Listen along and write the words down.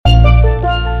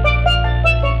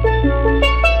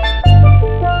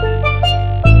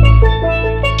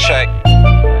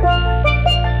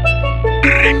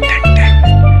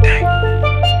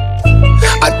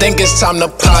think it's time to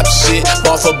pop shit.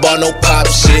 Ball for ball, no pop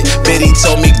shit. Biddy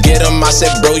told me get him, I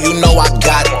said bro, you know I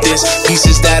got this.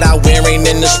 Pieces that I wear ain't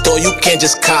in the store, you can't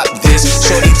just cop this.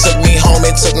 Shorty took me home,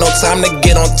 it took no time to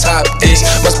get on top this.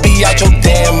 Must be out your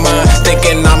damn mind,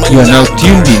 thinking I'm a You are now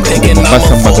tuned in to the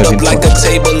Mombasa Magazine like a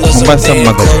table or some Mombasa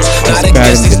damn Magazine, clothes. Not inspiring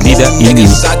against the these leader new in you.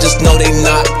 niggas, I just know they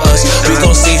not us. We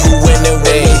gon' see who win and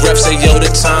win. Rep say yo,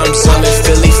 the time's I'm in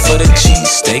Philly for the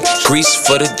cheesesteak, Greece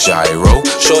for the gyro.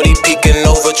 Shorty peeking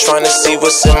over, trying to see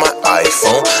what's in my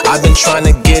iPhone. I've been trying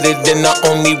to get it in the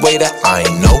only way that I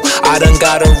know. I done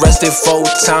got arrested 4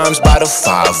 times by the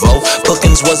 5-0.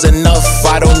 Bookings was enough,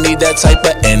 I don't need that type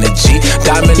of energy.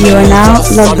 Diamond You are now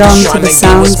rough, logged I'm on just to trying the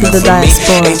get what's sounds of meant the for me.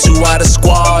 diaspora. Ain't too out of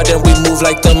squad, and we move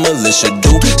like the militia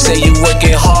do. Say you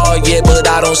working hard, yeah, but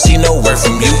I don't see no word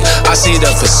from you. I see the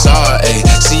facade, ayy.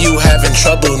 See you having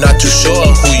trouble, not too sure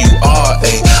who you are,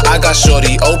 ayy. I got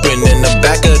shorty open in the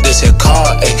back of this here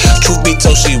car, ayy. Truth be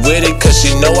told, she with it, cause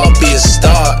she know I'll be a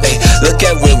star, ayy. Look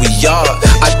at where we are.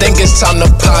 I think it's time to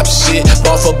pop shit.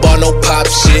 Ball for ball, no pop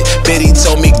shit. Biddy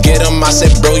told me get him, I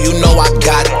said bro, you know I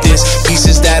got this.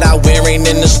 Pieces that I wear ain't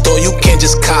in the store, you can't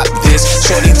just cop this.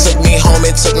 Shorty took me home,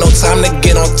 it took no time to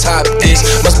get on top this.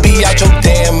 Must be out your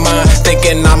damn mind,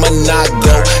 thinking I'ma not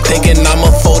go. Thinking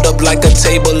I'ma fold up like a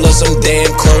table or some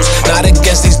damn clothes. Not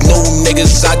against these new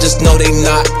niggas, I just know they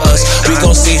not us. We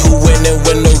gon' see who win and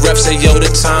when the ref say yo,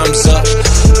 the time's up.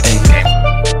 Ay.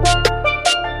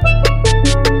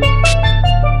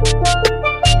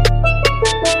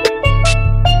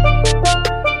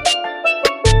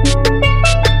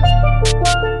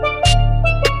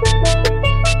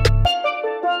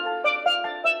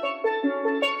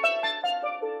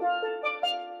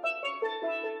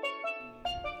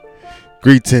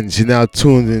 Greetings, you're now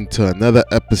tuned into another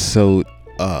episode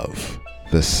of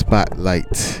The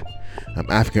Spotlight. I'm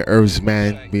African Herbs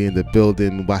Man, be in the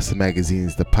building, Mombasa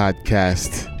Magazine's the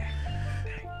podcast.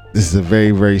 This is a very,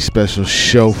 very special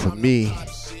show for me.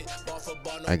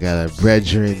 I got a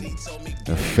brethren,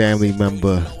 a family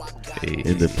member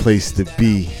in the place to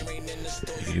be.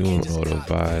 You don't know the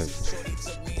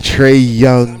vibe. Trey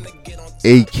Young,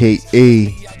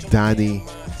 aka Donnie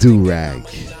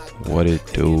Durag. What it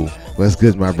do? What's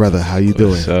good, my brother? How you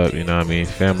doing? What's up? You know what I mean?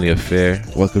 Family affair.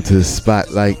 Welcome to the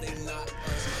Spotlight.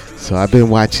 So I've been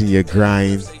watching your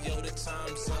grind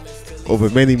over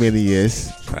many, many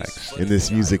years. Facts. In this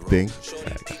music thing.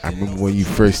 Facts. I remember when you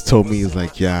first told me, it was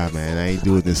like, yeah, man, I ain't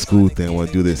doing this school thing. I want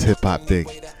to do this hip hop thing.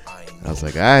 I was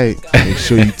like, all right, make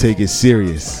sure you take it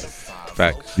serious.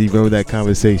 Facts. Do you remember that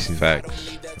conversation?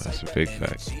 Facts. That's a big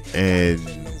fact. And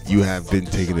you have been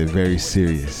taking it very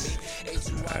serious.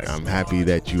 I'm happy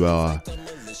that you are,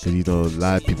 because you know a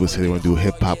lot of people say they want to do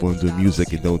hip hop, want to do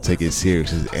music, and don't take it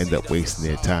serious, and end up wasting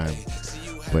their time.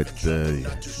 But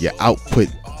your output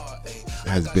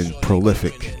has been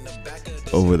prolific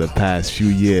over the past few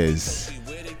years,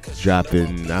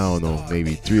 dropping, I don't know,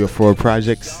 maybe 3 or 4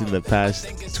 projects in the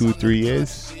past 2 or 3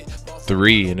 years.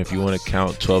 3, and if you want to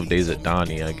count 12 Days of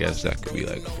Donnie, I guess that could be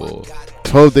like 4.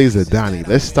 12 Days of Donnie.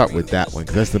 Let's start with that one,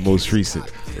 because that's the most recent,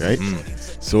 right?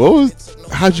 So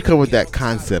how'd you come with that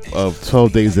concept of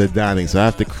 12 Days of Donnie? So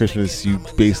after Christmas, you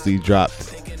basically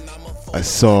dropped a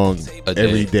song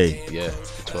every day. Yeah,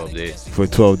 for 12 days. For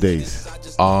 12 days.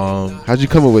 How'd you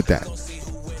come up with that?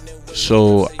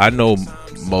 So I know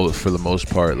for the most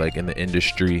part, like in the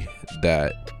industry,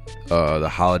 that the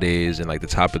holidays and like the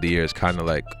top of the year is kind of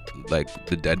like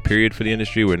the dead period for the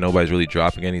industry, where nobody's really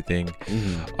dropping anything.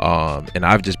 And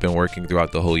I've just been working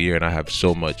throughout the whole year, and I have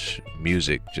so much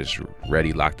music just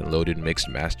ready, locked and loaded, mixed,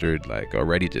 mastered, like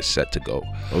already just set to go.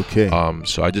 Okay.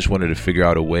 So I just wanted to figure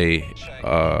out a way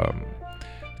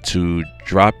to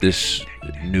drop this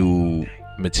new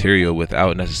material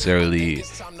without necessarily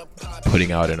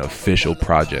putting out an official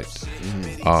project.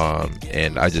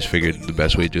 And I just figured the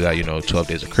best way to do that, 12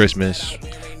 Days of Christmas,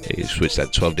 they switched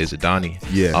that 12 Days of Donnie.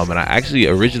 Yeah. And I actually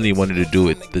originally wanted to do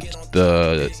it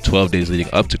the 12 days leading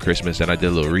up to Christmas, and I did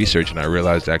a little research, and I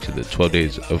realized actually the 12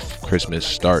 Days of Christmas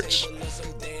starts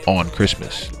on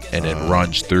Christmas and then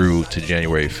runs through to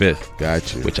January 5th.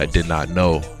 Gotcha. Which I did not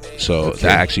know. So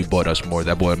that actually bought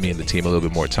me and the team a little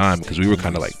bit more time, because we were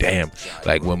kind of like, damn,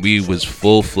 like when we was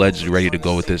full-fledged ready to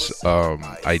go with this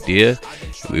idea,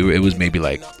 it was maybe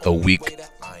like a week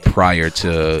prior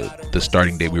to the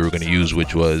starting date we were going to use,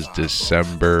 which was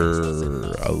December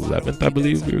 11th, I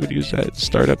believe we were going to use that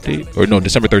startup date. Or no,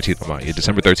 December 13th.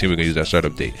 December 13th, we're going to use that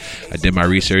startup date. I did my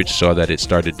research, saw that it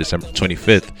started December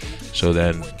 25th. So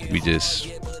then we just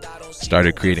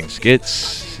started creating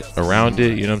skits around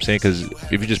it. You know what I'm saying? Because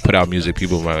if you just put out music,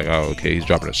 people might be like, oh, okay, he's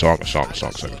dropping a song.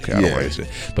 Okay, I don't want to say.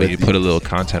 But you put a little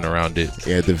content around it.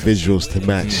 Yeah, the visuals to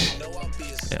match.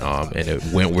 And it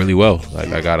went really well. Like,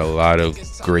 I got a lot of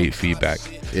great feedback.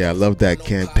 Yeah, I love that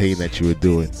campaign that you were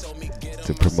doing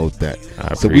to promote that.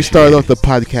 So we appreciate started it. off the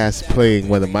podcast playing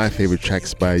one of my favorite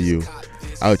tracks by you,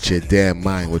 Out Your Damn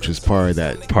Mind, which was part of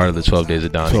that. Part of the 12 Days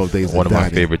of Donnie. 12 Days of One of my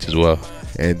Donnie. favorites as well.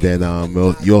 And then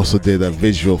you also did a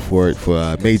visual for it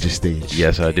for Major Stage.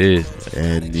 Yes, I did.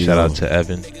 And Shout out to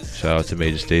Evan. Shout out to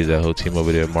Major Stage, that whole team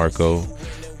over there, Marco.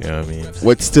 You know what I mean?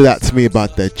 What stood out to me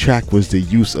about that track was the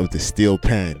use of the steel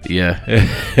pan. Yeah.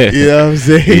 You know what I'm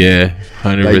saying? Yeah,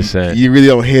 100%. Like, you really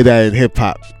don't hear that in hip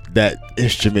hop, that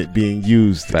instrument being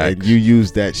used. Facts. And you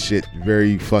used that shit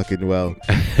very fucking well.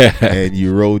 And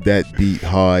you rode that beat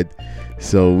hard.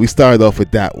 So we started off with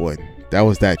that one. That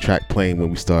was that track playing when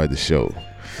we started the show.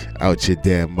 Out Your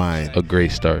Damn Mind. A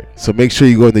great start. So make sure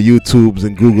you go into YouTubes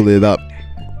and Google it up.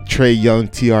 Trey Young,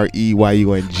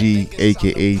 TREYUNG,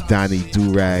 aka Donnie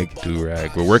Durag.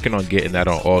 Durag. We're working on getting that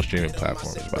on all streaming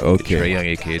platforms. By the way. Okay. Trey Young,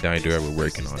 aka Donnie Durag. We're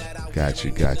working on it. Got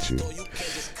you.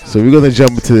 So we're gonna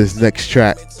jump into this next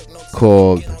track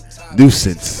called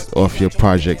Nuisance off your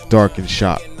project Dark and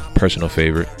Shop. Personal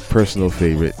favorite.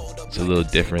 It's a little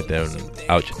different than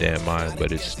Out Your Damn Mind,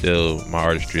 but it's still, my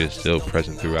artistry is still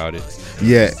present throughout it.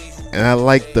 Yeah, and I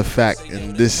like the fact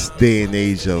in this day and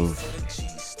age of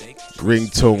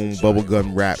ringtone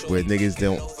bubblegum rap where niggas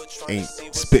ain't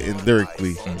spitting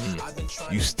lyrically,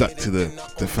 you stuck to the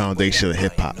foundation of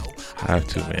hip hop. I have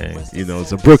to, man. You know,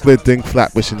 it's a Brooklyn thing.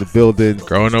 Flatbush in the building.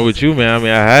 Growing up with you, man. I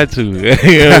mean, I had to. You know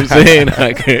what I'm saying?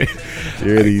 I can't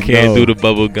do the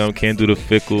bubble gum. Can't do the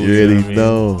fickle. You really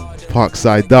know.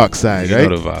 Parkside, dark side, you right?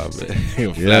 know the vibe, man.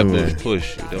 Yeah, Flatbush man.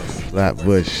 push. You know?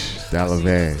 Flatbush,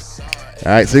 Dalavan.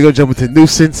 All right, so you're gonna jump into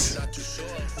Nuisance,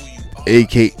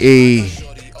 aka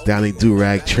Donnie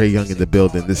Durag, Trey Young in the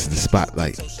building. This is the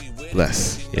spotlight.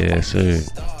 Bless. Yes, sir.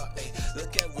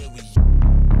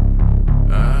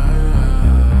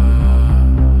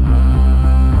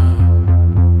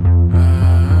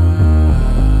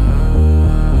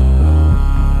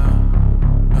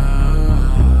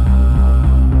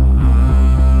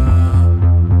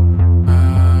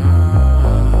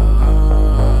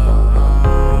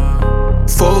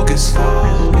 Focus,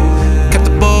 kept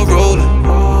the ball rolling,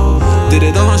 did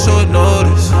it all on short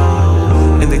notice,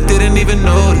 and they didn't even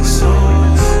notice,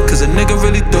 cause a nigga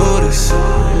really do this,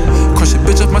 crush a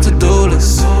bitch off my to-do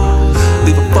list,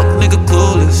 leave a fuck nigga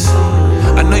clueless,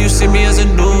 I know you see me as a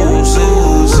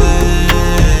nuisance,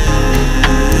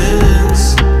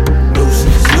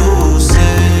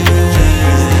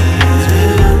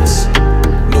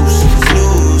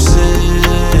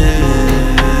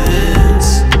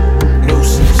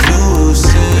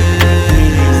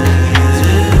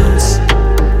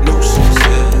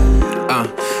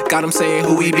 got him saying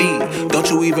who we be. Don't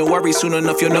you even worry, soon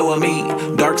enough you'll know of me.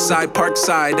 Dark side, park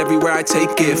side, everywhere I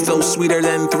take it. Flow sweeter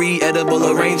than 3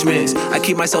 edible arrangements. I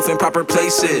keep myself in proper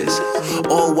places.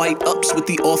 All white ups with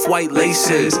the off-white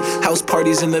laces. House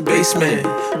parties in the basement.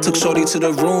 Took shorty to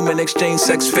the room and exchanged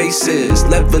sex faces.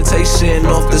 Levitation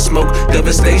off the smoke,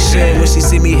 devastation. When she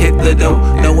see me hit the dough,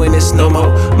 knowing it's no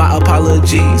more. My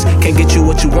apologies, can't get you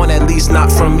what you want, at least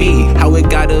not from me. How it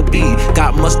gotta be,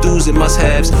 got must-dos and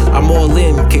must-haves. I'm all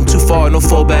in, came too far, no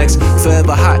fallbacks.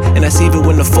 Forever hot, and that's even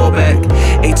when the fallback.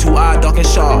 A2I, dark and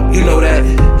sharp, you know that.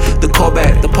 The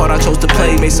callback, the part I chose to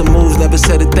play. Made some moves, never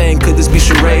said a thing, could this be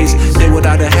charades? Did what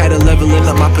I'd have had, a leveling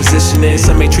up my positioning.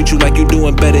 Some may treat you like you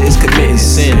doing better, it's committing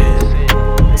sin.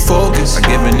 Focus, I'm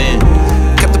giving in.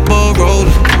 Kept the ball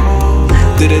rolling,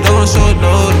 did it all on short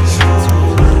notice,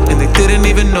 and they didn't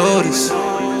even notice,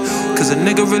 cause a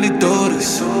nigga really do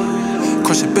this.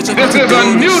 Crush a bitch up. This is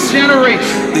a new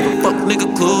generation. Leave a fuck nigga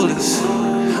clueless.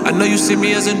 I know you see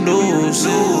me as a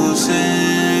nuisance.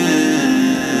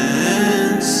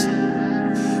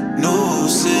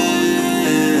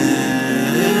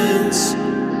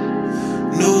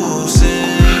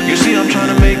 You see, I'm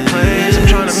trying to make plays, I'm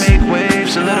trying to make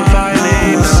waves, solidify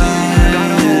names.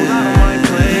 Got a whole lot on my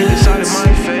plate, decided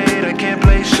my fate. I can't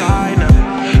play shy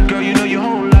now. Girl, you know you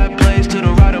hold that place to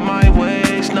the right of my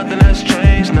waist. Nothing has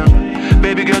changed now.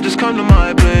 Baby girl, just come to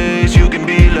my place. You can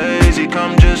be lazy,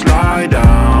 come just lie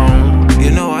down.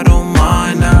 You know I don't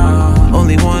mind now.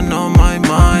 Only one on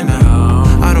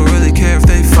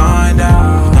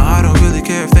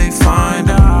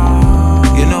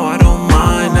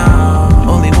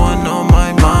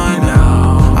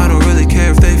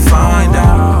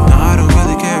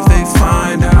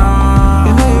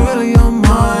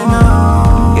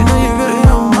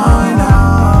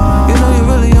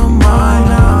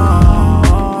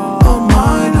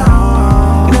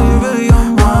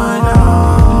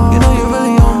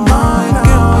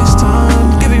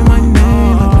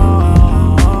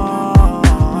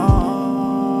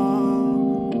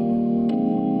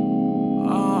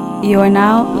You are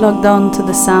now logged on to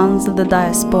the sounds of the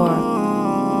diaspora.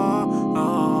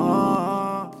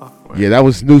 Yeah, that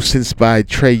was Nuisance by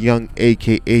Trey Young,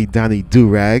 aka Donnie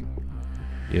Durag.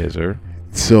 Yes, sir.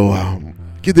 So,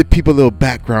 give the people a little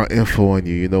background info on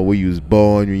you. You know, where you was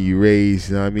born, where you raised.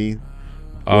 You know what I mean?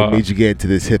 What made you get into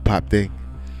this hip hop thing?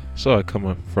 So I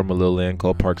come from a little land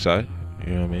called Parkside.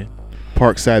 You know what I mean?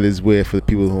 Parkside is where, for the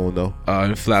people who don't know?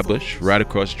 In Flatbush, right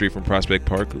across the street from Prospect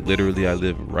Park. Literally, I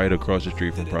live right across the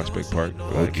street from Prospect Park.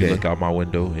 Like, you look out my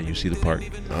window and you see the park.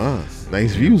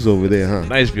 Nice views over there, huh?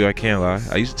 Nice view, I can't lie.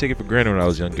 I used to take it for granted when I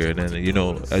was younger, and then, you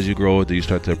know, as you grow older, you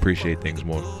start to appreciate things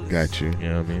more. Got you. You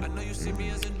know what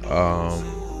I mean?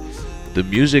 The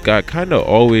music, I kind of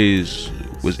always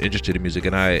was interested in music,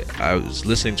 and I was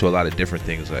listening to a lot of different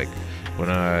things. Like, when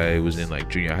I was in, like,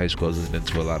 junior high school, I was listening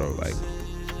to a lot of, like,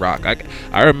 rock.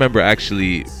 I remember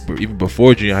actually even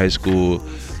before junior high school,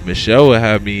 Michelle would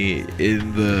have me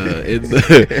in the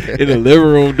in the living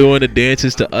room doing the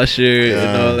dances to Usher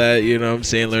and all that, you know what I'm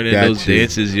saying, learning those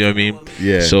dances, you know what I mean?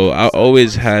 Yeah. So I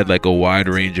always had like a wide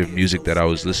range of music that I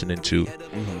was listening to.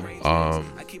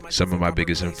 Some of my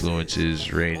biggest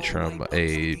influences range from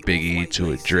a Biggie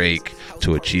to a Drake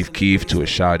to a Chief Keef to a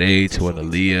Sade to an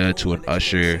Aaliyah to an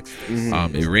Usher.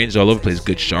 It ranged all over the place.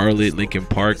 Good Charlotte, Linkin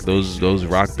Park, those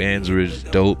rock bands were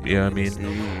dope. You know what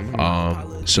I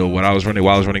mean? So while I was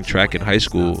running track in high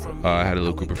school, I had a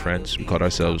little group of friends. We called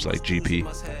ourselves like GP,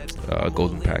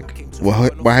 Golden Pack.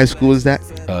 What high school was that?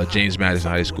 James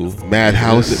Madison High School.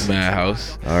 Madhouse.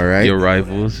 Madhouse. All right. Your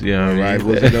rivals. You know what I mean?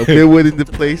 Rivals. You know, Billwood in the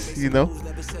place. You know.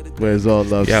 Where it's all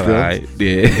love still. Right.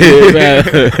 Yeah.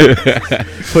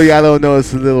 For y'all don't know,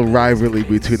 it's a little rivalry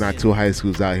between our two high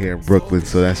schools out here in Brooklyn,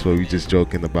 so that's what we just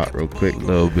joking about real quick. A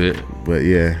little bit. But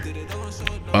yeah.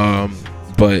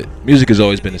 But music has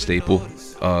always been a staple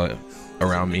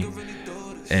around me.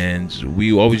 And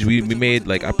we made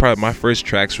like my first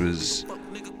tracks was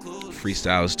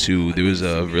freestyles too. There was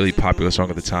a really popular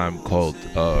song at the time called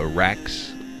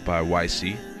Racks by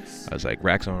YC. I was like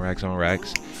racks on racks on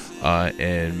racks.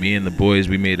 And me and the boys,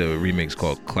 we made a remix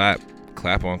called Clap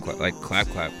on Clap, like Clap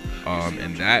Clap.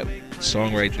 And that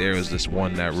song right there is this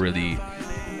one that really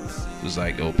was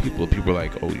like, oh, people are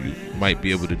like, oh, you might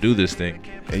be able to do this thing.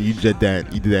 And you did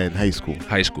that in high school?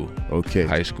 High school. Okay.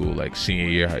 High school, like senior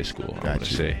year high school, I want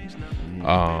to say.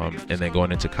 Mm-hmm. And then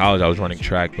going into college, I was running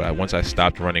track, but once I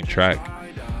stopped running track,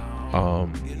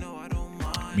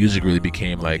 music really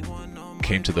came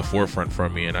to the forefront for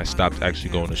me, and I stopped actually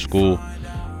going to school.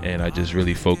 And I just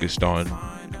really focused on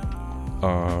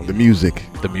the music,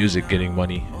 getting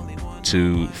money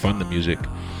to fund the music.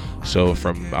 So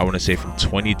from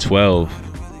 2012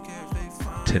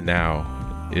 to now,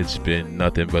 it's been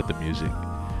nothing but the music.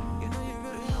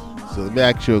 So let me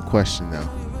ask you a question now.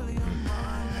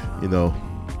 You know,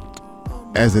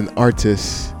 as an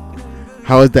artist,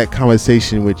 how is that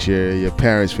conversation with your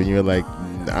parents when you're like,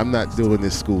 I'm not doing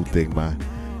this school thing, my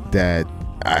dad.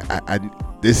 I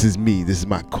this is me. This is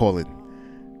my calling.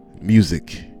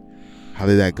 Music. How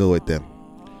did that go with them?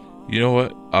 You know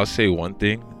what? I'll say one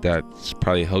thing that's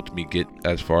probably helped me get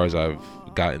as far as I've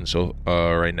gotten so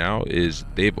right now is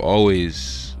they've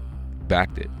always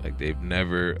backed it. Like they've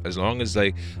never, as long as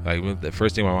like the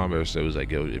first thing my mom ever said was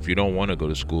like, yo, if you don't want to go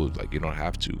to school, like you don't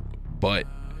have to, but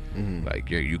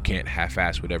like you can't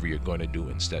half-ass whatever you're going to do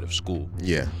instead of school.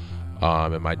 Yeah.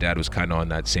 And my dad was kind of on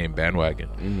that same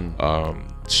bandwagon.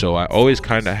 So I always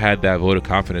kind of had that vote of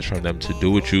confidence from them to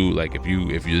do what you like.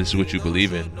 If this is what you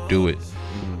believe in, do it.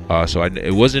 So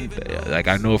it wasn't like,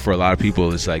 I know for a lot of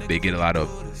people it's like they get a lot of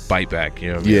bite back. You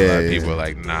know what I mean? A lot of people are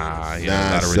like, nah, a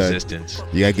lot of resistance.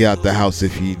 You gotta get out the house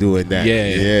if you doing that.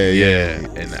 Yeah.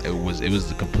 And it was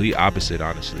the complete opposite,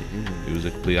 honestly. It was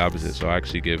the complete opposite. So I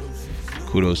actually give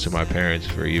kudos to my parents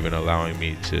for even allowing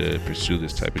me to pursue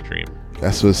this type of dream.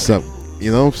 That's what's up.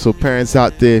 You know, so parents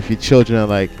out there, if your children are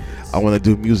like, I want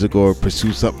to do music or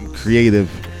pursue something creative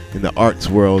in the arts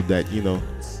world that, you know,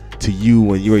 to you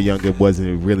when you were younger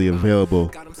wasn't really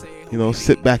available, you know,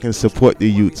 sit back and support the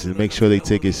youths and make sure they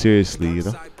take it seriously, you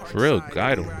know. For real,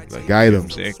 guide them. Like, guide them. You know what I'm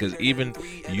saying? Because even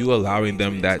you allowing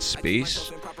them that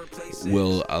space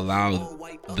will allow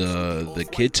the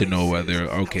kid to know whether,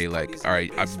 okay, like, all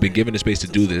right, I've been given the space to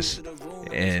do this,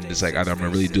 and it's like either I'm gonna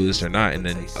really do this or not. And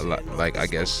then like, I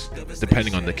guess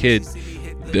depending on the kid,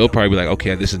 they'll probably be like,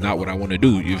 okay, this is not what I want to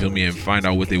do, you feel me, and find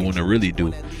out what they want to really do.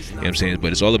 You know what I'm saying?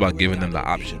 But it's all about giving them the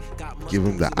option. Give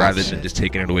them the rather option. than just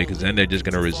taking it away, because then they're just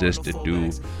gonna resist and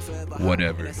do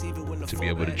whatever to be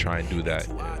able to try and do that.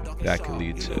 That could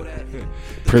lead to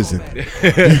prison.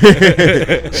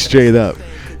 Straight up.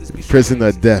 Prison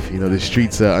or death. You know, the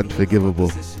streets are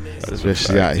unforgivable,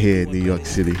 especially out here in New York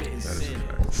City.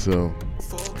 So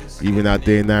even out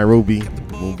there in Nairobi,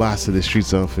 Mombasa, the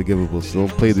streets are unforgivable. So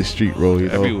don't play the street role, you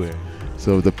know. Everywhere.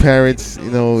 So the parents,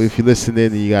 you know, if you're listening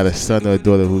and you got a son or a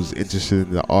daughter who's interested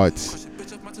in the arts,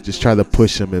 just try to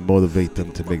push them and motivate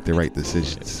them to make the right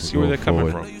decisions. See where they're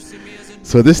coming from.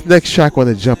 So this next track I want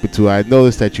to jump into, I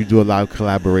noticed that you do a lot of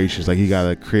collaborations. Like you got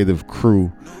a creative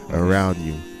crew around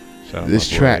you. This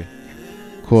track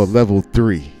called Level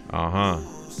 3. High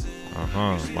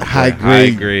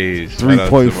grades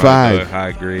 3.5.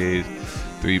 High grades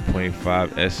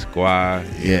 3.5 Esquire.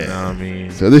 You know what I mean?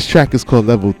 So this track is called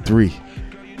Level 3.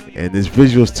 And there's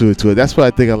visuals to it. That's what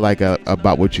I think I like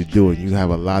about what you're doing. You have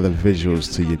a lot of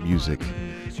visuals to your music.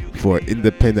 For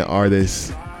independent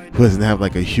artists who doesn't have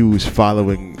like a huge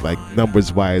following, like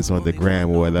numbers wise on the gram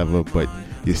or whatever, but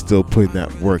you're still putting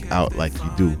that work out like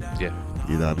you do. Yeah.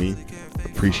 You know what I mean?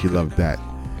 Appreciate, love that.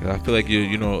 I feel like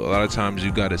you know, a lot of times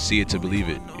you gotta see it to believe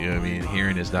it. You know what I mean?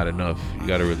 Hearing is not enough. You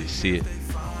gotta really see it.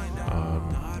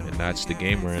 And that's the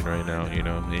game we're in right now. You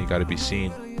know, and you gotta be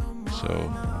seen. So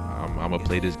I'm gonna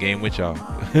play this game with y'all.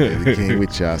 The game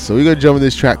with y'all. So we're gonna jump in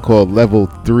this track called Level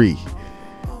 3.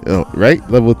 Oh, right?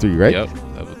 Level 3, right? Yep,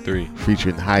 Level 3.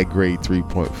 Featuring High Grade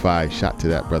 3.5. Shout to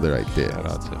that brother right there. Shout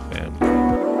out to the family.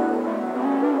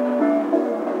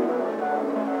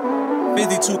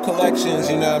 52 collections,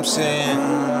 you know what I'm saying?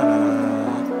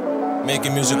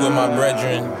 Making music with my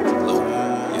brethren.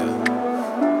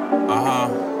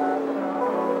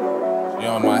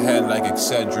 You're on my head like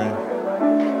Excedrin.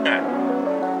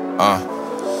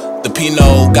 The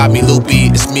Pinot got me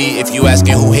loopy. It's me, if you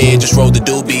asking who here, just roll the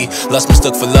doobie. Lust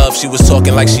mistook for love, she was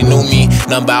talking like she knew me.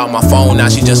 Number out my phone, now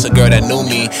she just a girl that knew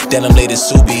me. Denim later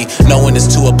Subi, knowing it's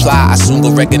to apply, I soon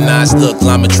go recognize. Look,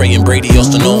 Lama Trey and Brady,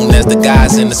 also known as the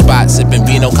guys in the spot. Sipping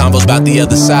Vino combos about the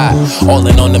other side. All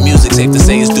in on the music, safe to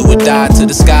say it's do or die. To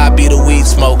the sky, be the weed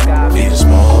smoke.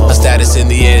 Her status in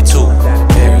the air too.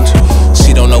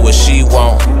 She don't know what she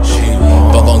want,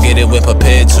 but gon' get it when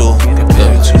prepared to.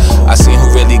 I seen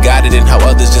who really got it and how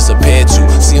others just appear to.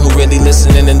 Seen who really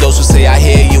listening and those who say I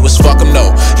hear you is fuck them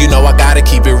no. You know I gotta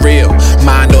keep it real.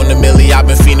 Mind on the milli, I've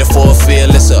been fiending for a feel.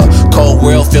 It's a cold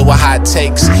world filled with hot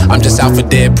takes. I'm just out for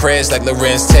dead prayers like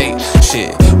Lorenz Tate.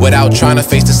 Shit, without trying to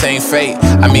face the same fate.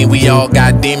 I mean we all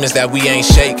got demons that we ain't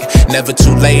shake. Never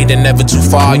too late and never too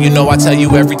far. You know I tell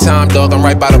you every time, dog, I'm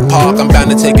right by the park. I'm bound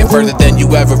to take it further than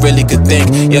you ever really could think.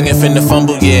 Young and finna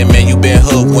fumble, yeah man, you been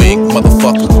hoodwinked,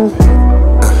 motherfucker.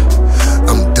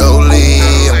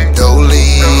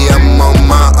 I'm on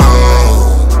my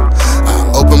own. I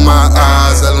open my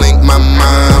eyes, I link my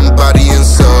mind, body and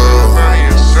soul.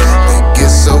 It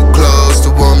gets so close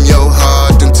to warm your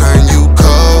heart and turn you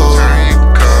cold.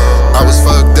 I was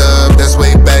fucked up, that's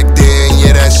way back then,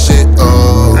 yeah that shit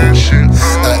old.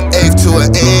 An eighth to an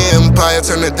empire,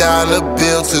 turn a dollar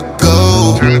bill to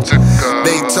gold.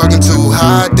 They talking too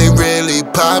hot, they really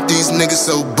pop, these niggas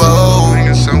so bold.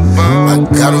 I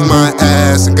got on my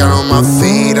ass and got on my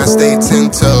feet, I stay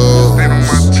 10 toes.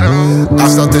 I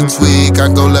start to tweak, I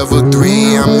go level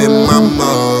 3, I'm in my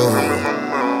mode.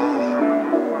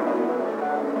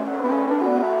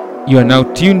 You are now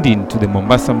tuned in to the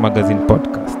Mombasa Magazine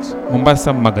podcast.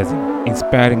 Mombasa Magazine,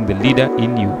 inspiring the leader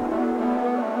in you.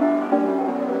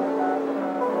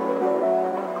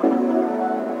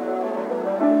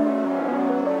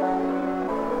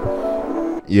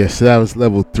 Yes, that was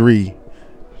Level 3.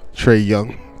 Trey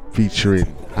Young featuring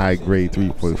High Grade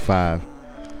 3.5.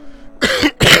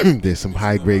 There's some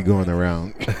high grade going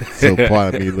around, so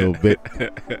pardon me a little bit.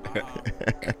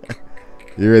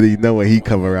 You already know when he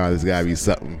come around, there's gotta be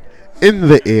something in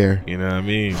the air. You know what I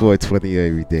mean? 420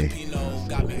 every day.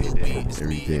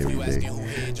 Every day.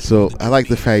 So I like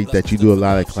the fact that you do a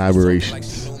lot of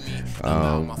collaborations.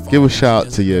 Give a shout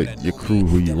out to your crew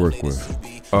who you work with.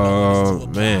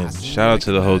 Man, shout out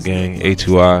to the whole gang.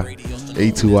 A2I.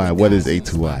 A2I, what is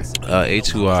A2I?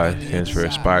 A2I stands for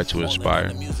Aspire to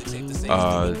Inspire.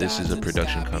 This is a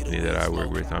production company that I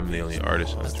work with. I'm the only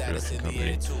artist on this production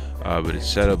company. But it's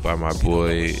set up by my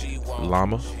boy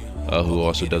Lama, who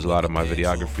also does a lot of my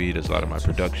videography, does a lot of my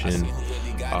production.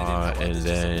 And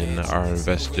then our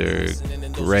investor,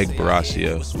 Greg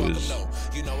Barassia, who's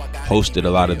hosted a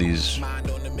lot of these.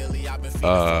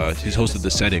 He's hosted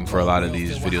the setting for a lot of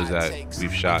these videos that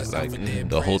we've shot. Like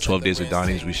the whole 12 Days of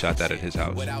Donnie's, we shot that at his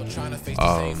house.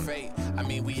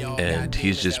 And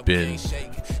he's just been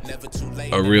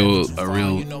a real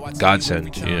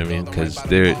godsend, you know what I mean? Because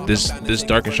this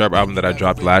Dark and Sharp album that I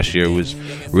dropped last year was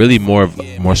really more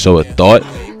so a thought.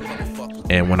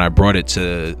 And when I brought it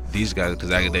to these guys, because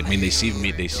they see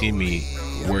me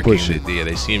working.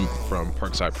 They see him from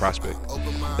Parkside Prospect.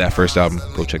 That first album,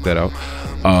 go check that out.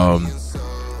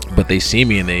 but they see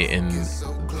me and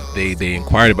they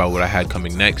inquired about what I had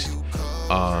coming next.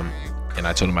 And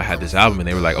I told them I had this album, and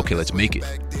they were like, okay, let's make it.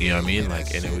 You know what I mean?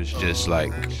 Like, and it was just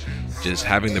like, just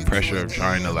having the pressure of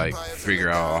trying to like figure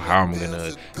out how I'm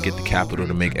gonna get the capital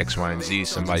to make X, Y, and Z.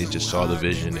 Somebody just saw the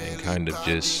vision and kind of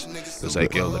just was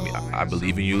like, yo, I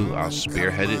believe in you. I'll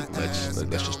spearhead it. Let's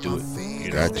just do it.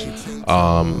 You know? Got you.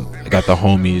 I got the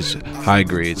homies, High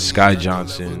Grade, Sky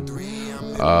Johnson,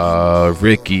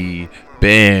 Ricky,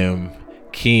 Bam,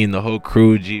 Keen, the whole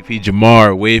crew, GP,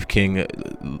 Jamar, Wave King,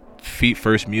 Feet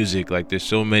First Music. Like, there's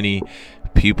so many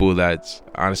people that's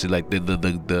honestly like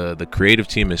the creative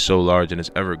team is so large and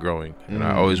it's ever growing, and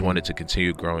I always wanted to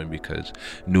continue growing because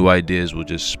new ideas will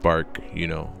just spark, you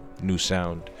know, new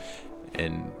sound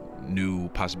and new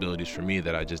possibilities for me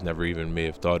that I just never even may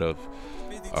have thought of.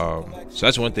 So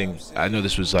that's one thing. I know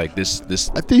this was like this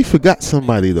I think you forgot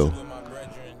somebody though.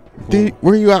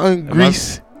 Were you out in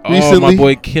Greece recently? Oh, my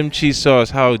boy Kimchi Sauce.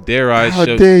 How dare I? How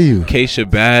dare you? Keisha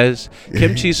Baz.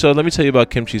 Kimchi Sauce. Let me tell you about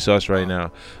Kimchi Sauce right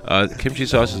now. Kimchi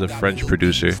Sauce is a French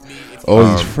producer.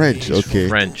 Oh, he's French. He's okay.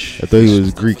 French. I thought he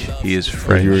was Greek. He is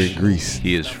French. You were in Greece.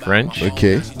 He is French.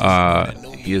 Okay.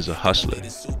 He is a hustler.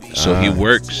 So he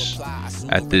works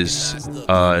at this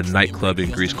nightclub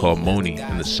in Greece called Moni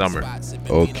in the summer.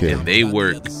 Okay. And they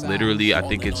work literally, I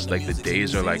think it's like the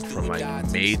days are like from like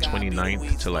May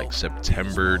 29th to like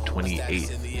September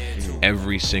 28th.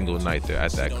 Every single night they're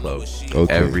at that club.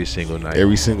 Okay. Every single night.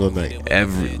 Every single night.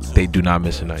 They do not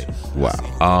miss a night.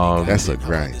 Wow. That's a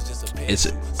grind. It's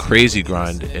a crazy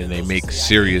grind, and they make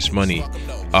serious money.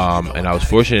 And I was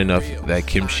fortunate enough that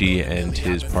Kimchi and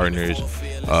his partners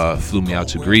flew me out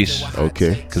to Greece.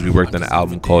 Okay. Because we worked on an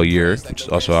album called Year, which is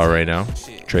also out right now.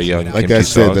 Trey Young and like Kimchi I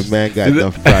said, Sauce. the man got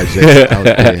enough projects out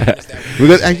there.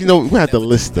 We're gonna have to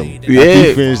list them. Yeah. After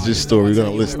we finish this story, we're gonna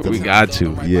list them. We got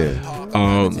to. Yeah.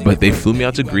 But they flew me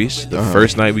out to Greece. The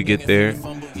first night we get there,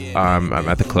 I'm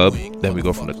at the club. Then we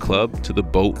go from the club to the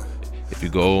boat. If you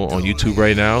go on YouTube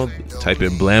right now, type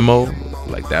in Blamo,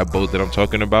 like that boat that I'm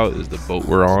talking about is the boat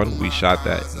we're on. We shot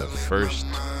that in the first,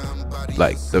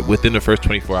 within the first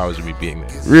 24 hours of me being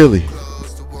there. Really?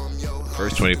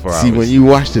 First 24 hours. See, when you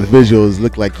watch the visuals,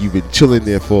 look like you've been chilling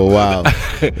there for a while,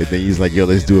 and then you're like, yo,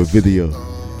 let's do a video.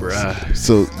 Bruh.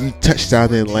 So you touched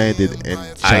down and landed and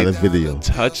shot a video.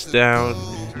 Touchdown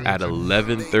at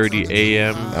 11:30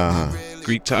 a.m.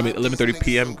 Greek time. 11:30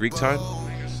 p.m. Greek time.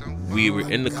 We were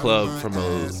in the club from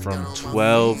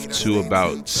 12 to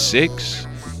about 6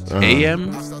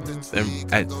 a.m.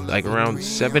 And at like around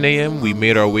 7 a.m. we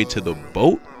made our way to the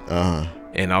boat.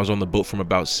 And I was on the boat from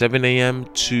about 7 a.m.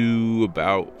 to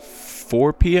about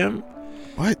 4 p.m.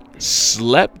 What?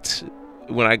 Slept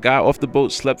when I got off the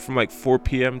boat. Slept from like 4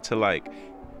 p.m. to like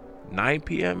 9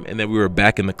 p.m. And then we were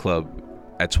back in the club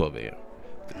at 12 a.m.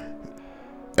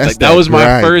 That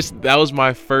was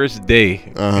my first day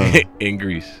in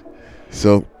Greece.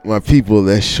 So my people,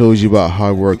 that shows you about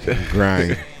hard work and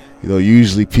grind. You know,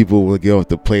 usually people will get off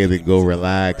the plane and go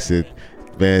relax, and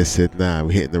man said, nah,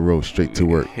 we're hitting the road straight to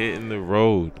work. Hitting the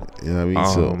road. You know what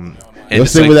I mean? And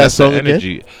what's the name of that song again?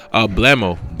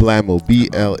 Blamo. Blamo.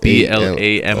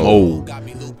 Blamo.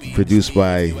 Produced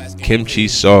by Kimchi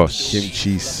Sauce.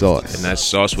 Kimchi Sauce. And that's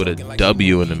sauce with a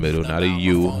W in the middle, not a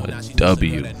U, a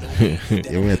W. Yeah,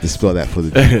 we have to spell that for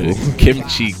the people.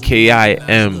 Kimchi,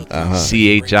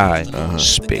 KIMCHI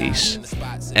space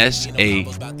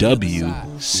SAWCE.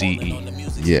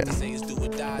 Yeah.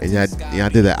 And y'all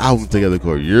did an album together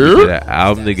called Year. We did an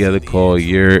album together called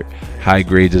Year. High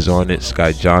Grades is on it.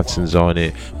 Sky Johnson's on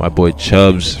it. My boy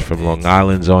Chubbs from Long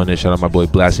Island's on it. Shout out my boy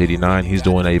Blast89. He's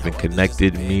the one that even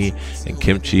connected me and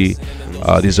Kimchi.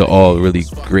 These are all really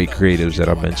great creatives that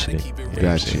I'm mentioning.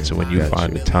 Gotcha. So when you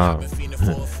find the time.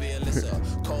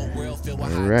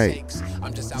 All right.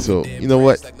 So, you know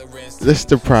what? List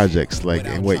the projects, like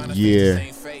in what year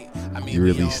you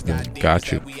released them.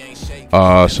 Got you.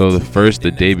 So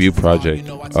the debut project,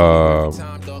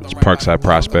 it's Parkside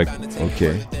Prospect.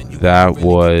 Okay. That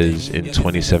was in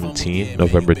 2017,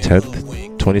 November 10th,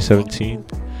 2017.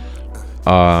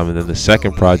 And then the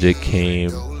second project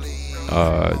came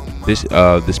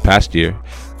this past year,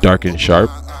 Dark and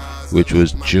Sharp, which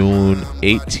was June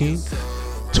 18th,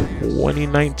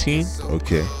 2019.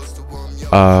 Okay.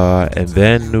 And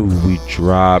then we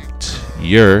dropped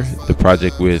Year, the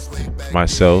project with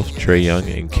myself, Trey Young,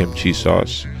 and Kimchi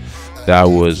Sauce. That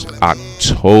was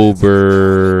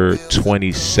October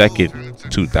 22nd,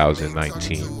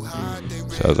 2019.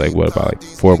 So I was like, what about like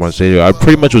 4 months later? I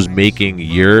pretty much was making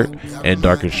Year and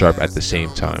Dark and Sharp at the same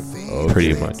time. Okay.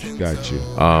 Pretty much. Got you.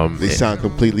 and- They sound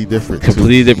completely different.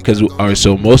 completely different because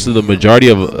so most of the majority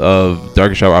of Dark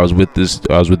and Sharp I was with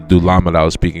Dulama that I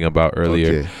was speaking about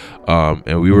earlier. Okay.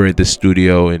 And we were at this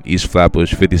studio in East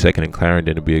Flatbush, 52nd and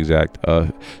Clarendon to be exact.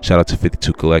 Shout out to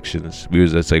 52 Collections. We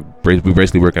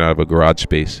basically working out of a garage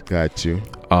space. Got you.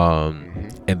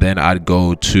 And then I'd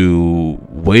go to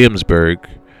Williamsburg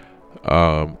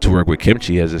to work with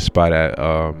Kimchi. He has a spot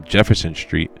at Jefferson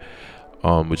Street,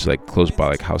 which is like close by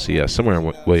like House ES, somewhere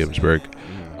in Williamsburg.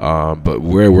 But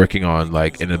we're working on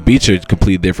like, and the beats are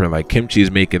completely different. Like Kimchi's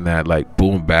making that like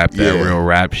boom bap, that Yeah. real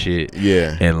rap shit.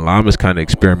 Yeah. And Llama's kind of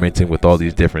experimenting with all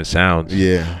these different sounds.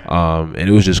 Yeah. And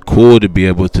it was just cool to be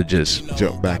able to just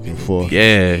Jump back and forth.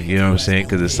 yeah, you know what I'm saying?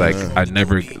 Because it's like Yeah. I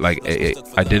never like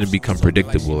I didn't become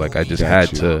predictable. Like I just Got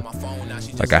had you. to,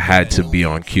 like I had to be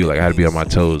on cue. Like I had to be on my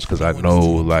toes because I know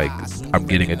like I'm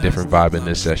getting a different vibe in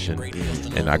this session,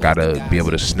 and I gotta be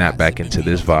able to snap back into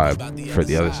this vibe for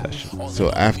the other session.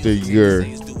 So after your,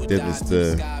 then it's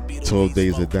the 12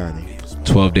 Days of Donnie.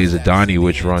 12 Days of Donnie,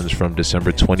 which runs from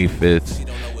December 25th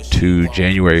to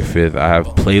January 5th. I have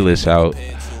playlists out.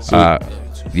 So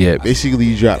Yeah, basically,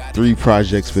 you dropped 3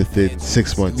 projects within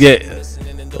 6 months yeah,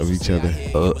 of each other.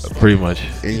 pretty much.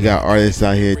 And you got artists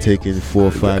out here taking 4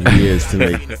 or 5 years to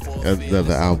make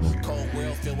another album.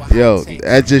 Yo,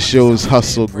 that just shows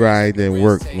hustle, grind, and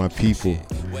work, my people.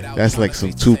 That's like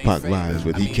some Tupac vibes.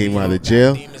 When he came out of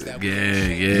jail,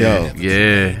 Yeah.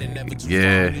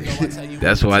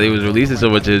 That's why they was releasing so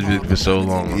much of his music for so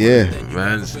long. Yeah.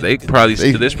 Man,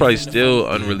 there's probably still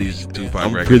unreleased Tupac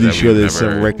I'm records. pretty that sure we've there's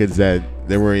never some heard. records that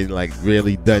they weren't like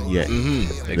really done yet.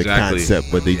 The Exactly. concept,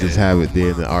 but they just have it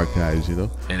there in the archives, you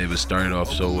know. And it was started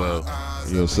off so well.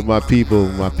 You know, so my people,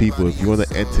 if you want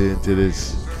to enter into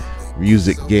this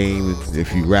music game,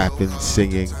 if you rapping,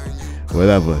 singing,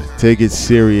 whatever, take it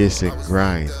serious and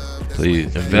grind.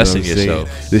 Please You know invest in what I'm saying?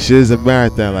 yourself. This shit is a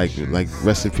marathon, like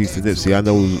rest in peace to Nipsey. I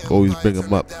know we always bring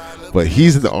him up, but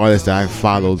he's an artist that I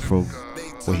followed from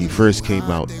when he first came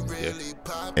out. Yeah.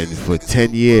 And for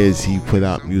 10 years, he put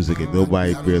out music and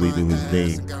nobody barely knew his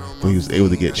name. But he was able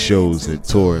to get shows and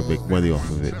tour and make money off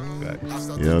of it.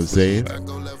 You know what I'm saying?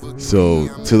 So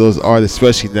to those artists,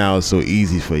 especially now, it's so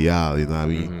easy for y'all. You know what I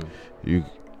mean? Yeah,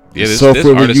 The this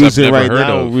software we're artist I've using never right heard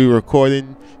now, of. we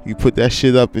recording. You put that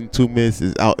shit up in 2 minutes,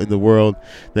 it's out in the world.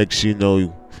 Next you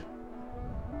know,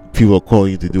 people are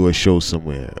calling you to do a show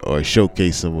somewhere or a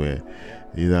showcase somewhere.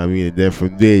 You know what I mean? And then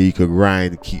from there, you could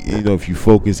grind. If you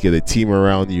focus, get a team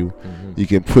around you, you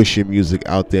can push your music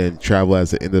out there and travel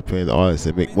as an independent artist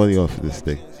and make money off of this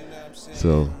thing.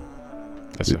 So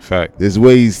That's a fact. there's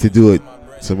ways to do it.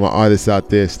 So my artists out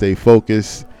there, stay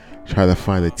focused. Try to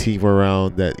find a team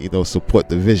around that support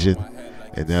the vision,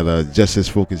 and that are just as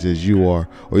focused as you are,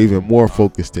 or even more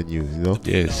focused than you.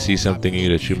 Yeah, see something in you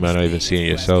that you might not even see in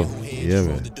yourself. Yeah,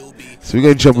 man. So we're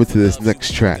gonna jump into this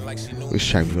next track. Which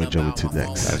track we gonna jump into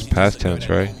next? That's past tense,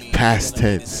 right? Past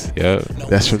tense. Yeah.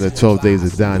 That's from the 12 Days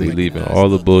of We Donnie. leaving all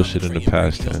the bullshit in the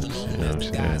past tense. You know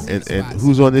what I'm saying? And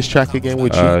who's on this track again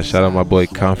with you? Shout out my boy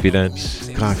Confidence.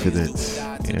 Confidence.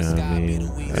 You know what I mean?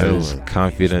 That Yeah, is man.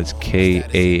 Confidence,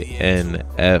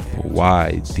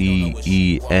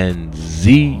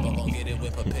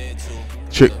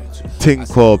 KANFYDENZ. Trick thing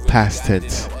called past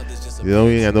tense. You know,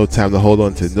 we ain't got no time to hold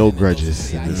on to no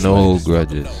grudges. in this No life.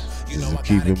 grudges. Just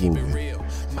keep it moving.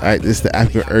 Alright, this is the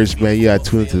African Urge Man. You gotta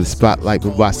tune into the Spotlight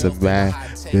Mombasa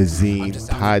Magazine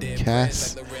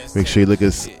podcast. Make sure you look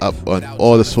us up on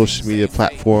all the social media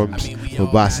platforms.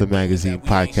 Mombasa Magazine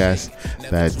podcast.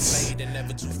 That's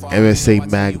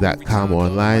msamag.com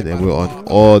online, and we're on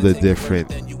all the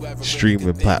different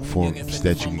streaming platforms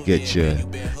that you can get your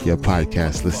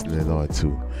podcast listening on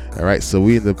to. Alright, so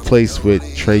we in the place with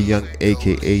Trey Young,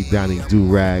 aka Donnie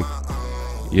Durag.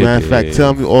 Matter of fact,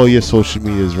 tell me all your social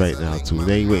medias right now too.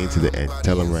 They ain't waiting to the end.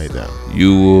 Tell them right now.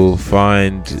 You will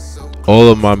find all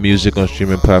of my music on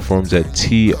streaming platforms at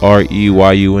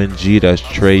TREYUNG. That's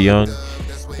Trey Young.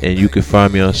 And you can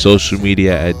find me on social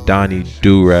media at Donnie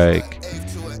Durag.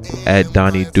 At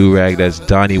Donnie Durag. That's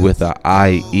Donnie with a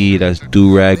IE. That's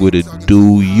Durag with a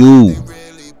do-you.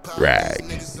 Rag.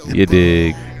 You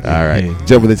dig? All right.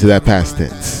 Jumping into that past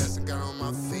tense.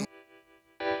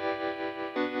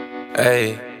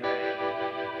 Hey,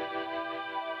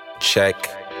 check.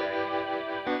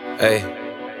 Hey,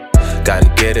 Gotta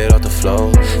get it off the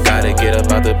floor. Gotta get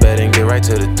up out the bed and get right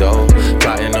to the door.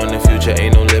 Plotting on the future,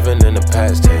 ain't no living in the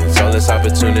past tense. All this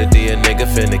opportunity, a nigga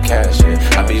finna cash in.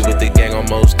 I be with the gang on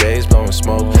most days, blowing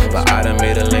smoke. But I done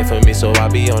made a lane for me, so I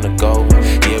be on the go.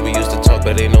 Yeah, we used to talk,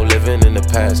 but ain't no living in the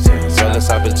past tense. All this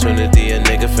opportunity, a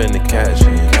nigga finna cash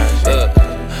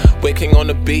in. Waking on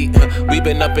the beat, we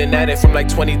been up and at it from like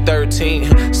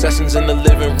 2013. Sessions in the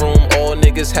living room, all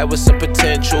niggas had with some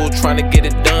potential. Trying to get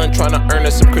it done, trying to earn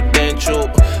us some credential.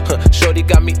 Shorty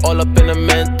got me all up in the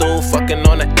mental. Fucking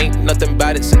on it, ain't nothing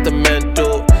about it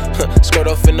sentimental. Skirt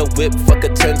off in the whip, fuck a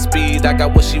 10-speed. I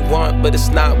got what she want, but it's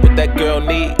not what that girl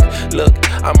need. Look,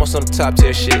 I'm on some top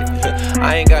tier shit.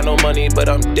 I ain't got no money, but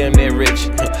I'm damn near rich.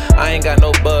 I ain't got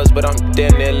no buzz, but I'm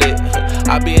damn near lit.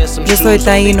 I be in some Yo soy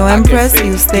Taino Empress y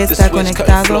usted está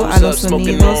conectado a los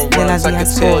sonidos de la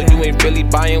diáspora. You ain't really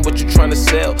buying what you tryna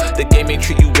sell. The game ain't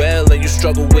treat you well and you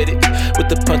struggle with it. With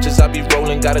the punches I be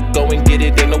rolling, gotta go and get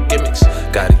it, ain't no gimmicks.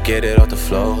 Gotta get it off the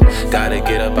floor. Gotta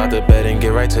get up out the bed and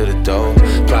get right to the door.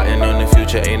 Plotting on the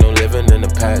future, ain't no living in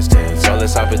the past tense. All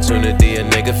this opportunity, a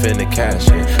nigga finna cash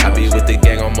in. I be with the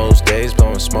gang on most days,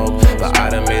 blowing smoke. But I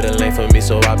done made a lane for me,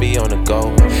 so I be on the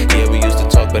go. Yeah, we used to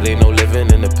talk, but ain't no living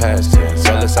in the past tense.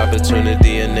 All this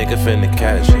opportunity, a nigga finna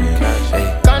cash in.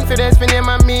 Hey. Confidence for name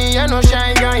of me, I no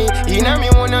shy guy. Inna me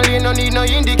wanna lane, no need no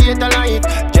indicator light.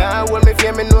 Yeah, when me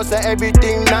feel me know say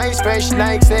everything nice, fresh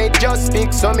like say just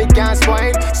speak so me can't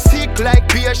spoil. Sick like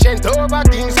patient over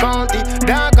things county.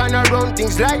 Dark and around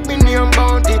things like me name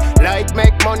bounty. Like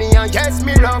make money and yes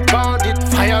me love count it.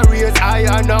 Fire raise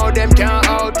high and now them can't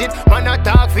out it. Man I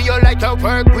talk for you like you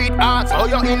work with arts. How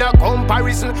you in a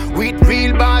comparison with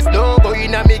real boss? No go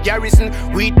inna me garrison.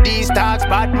 With these talks,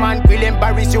 bad man will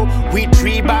embarrass you. With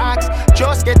 3 bags,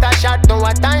 just get a shot, no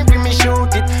a time for me shoot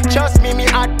it. Trust me, me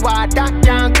hot water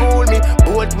can't cool me.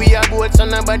 Both we are both, so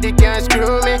nobody can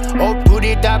screw me. Up to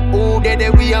the top, ooh,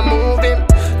 there we are moving.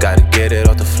 Gotta get it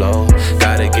off the floor.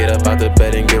 Gotta get up out the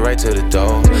bed and get right to the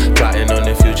door. Plotting on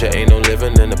the future, ain't no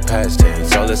living in the past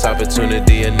tense. All this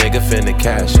opportunity, a nigga finna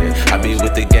cash in. I be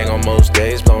with the gang on most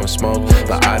days, blowing smoke.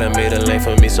 But I done made a lane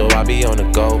for me, so I be on the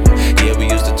go. Yeah, we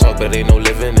used to talk, but ain't no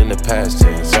living in the past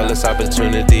tense. All this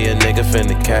opportunity, a nigga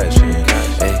finna cash in.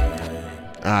 Hey.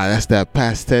 That's that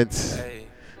past tense.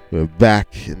 We're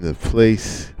back in the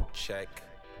place.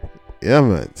 Yeah,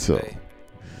 man. So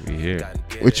we here.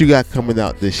 What you got coming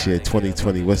out this year,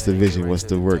 2020? What's the vision? What's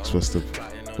the works?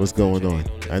 What's going on?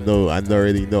 I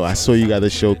already know. I saw you got a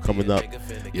show coming up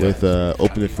with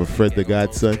opening for Fred the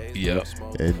Godson. Yep.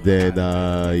 And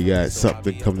then you got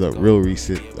something coming up real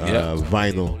recent.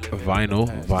 Vinyl.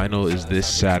 Vinyl is this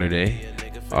Saturday.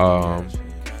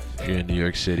 If you're in New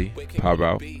York City, pop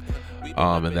out.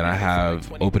 And then I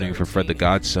have opening for Fred the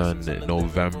Godson in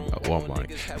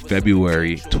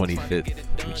February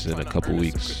 25th, which is in a couple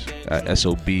weeks at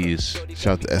SOBs.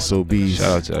 Shout out to SOBs.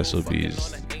 I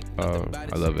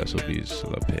love SOBs. I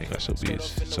love paying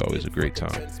SOBs. It's always a great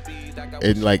time.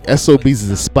 And like SOBs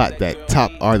is a spot that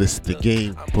top artists in the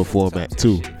game perform at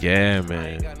too. Yeah,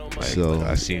 man. Like, so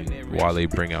I seen Wale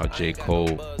bring out J.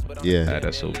 Cole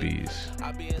at SOBs.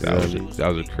 That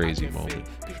was a crazy moment.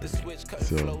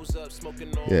 So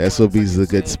yeah, SOBs is a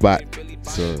good spot.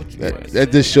 So that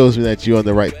just shows me that you're on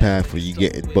the right path when you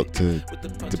getting booked to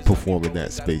perform in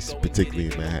that space,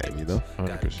 particularly in Manhattan, you know?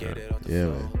 100%. Yeah,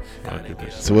 man.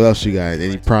 100%. So what else you got?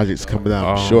 Any projects coming out?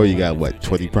 I'm sure you got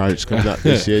 20 projects coming out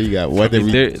this year. You got one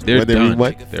they're done.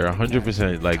 month. They're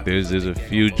 100%. Like there's a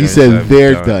few. He said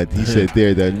they're done. He said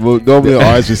they're done. Well, normally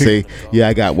artists would say, "Yeah,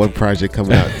 I got one project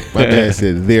coming out." My man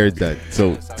said they're done.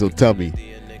 So tell me.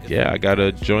 Yeah, I got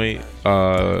a joint.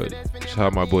 Shout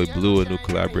out my boy Blue, a new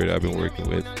collaborator I've been working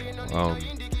with.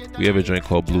 We have a joint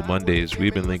called Blue Mondays.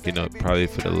 We've been linking up probably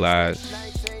for the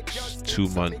last 2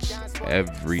 months.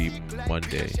 Every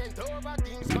Monday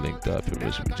we linked up and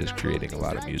we're just creating a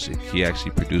lot of music. He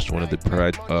actually produced one of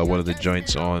the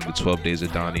joints on the 12 Days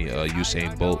of Donnie,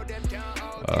 Usain Bolt.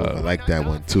 I like that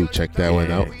one too. Check that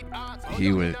one out.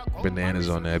 He went bananas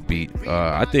on that beat.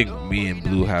 I think me and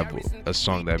Blue have a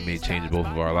song that may change both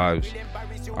of our lives.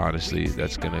 Honestly,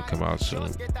 that's gonna come out soon.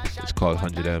 It's called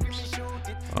 100 M's.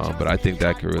 But I think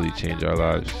that could really change our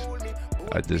lives.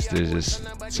 There's just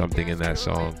something in that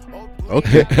song.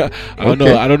 Okay. I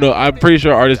don't know. I'm pretty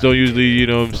sure artists don't usually, you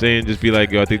know what I'm saying, just be like,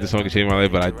 yo, I think the song can change my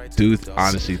life. But I do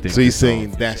honestly think. So you're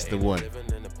saying that's the one?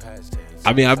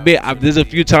 I mean, there's a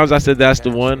few times I said that's the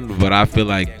one, but I feel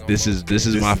like this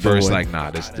is my first. Like,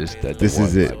 nah, this is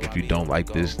it. Like, if you don't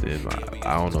like this, then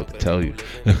I don't know what to tell you.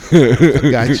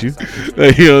 Got you.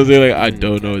 Like, you know what I'm saying? Like, I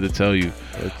don't know what to tell you.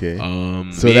 Okay.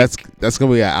 So that's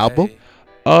gonna be an album.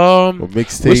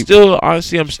 mixtape? We're still,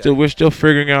 honestly, we're still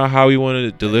figuring out how we want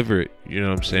to deliver it. You know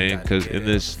what I'm saying? Because in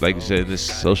this, like you said, in this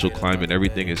social climate,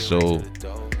 everything is so,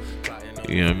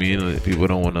 you know what I mean? Like, people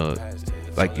don't want to,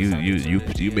 like you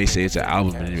may say it's an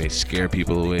album and you may scare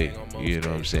people away. You know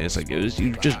what I'm saying? It's like,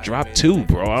 you just dropped 2,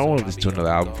 bro. I don't want to listen to another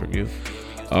album from you.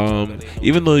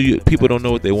 Even though people don't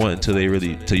know what they want until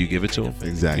you give it to them.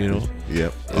 Exactly. You know.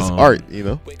 Yep. It's art. You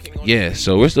know. Yeah.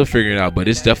 So we're still figuring it out, but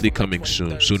it's definitely coming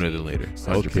sooner than later.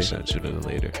 100% sooner than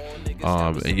later.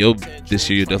 And this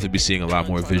year you'll definitely be seeing a lot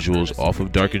more visuals off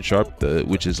of Dark and Sharp,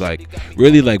 which is like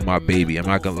really like my baby. I'm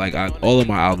not gonna all of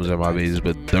my albums are my babies,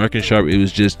 but Dark and Sharp, it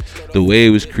was just the way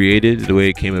it was created, the way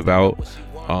it came about,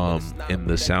 and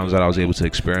the sounds that I was able to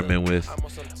experiment with,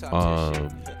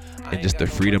 and just the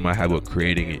freedom I had with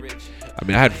creating it. I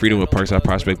mean, I had freedom with Parkside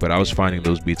Prospect, but I was finding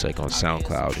those beats like on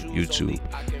SoundCloud and YouTube,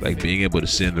 like being able to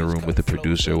sit in the room with the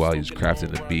producer while he's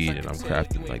crafting the beat and I'm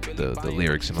crafting like the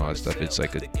lyrics and all that stuff. It's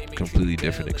like a completely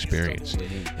different experience,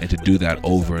 and to do that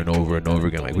over and over and over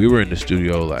again. Like, we were in the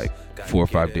studio like 4 or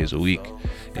 5 days a week. You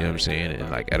know what I'm saying? And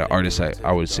like at an artist,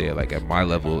 I would say like at my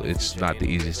level, it's not the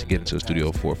easiest to get into a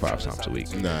studio 4 or 5 times a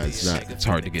week. Nah, it's not. It's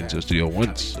hard to get into a studio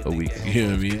once a week. You know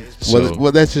what I mean? So,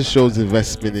 well, that just shows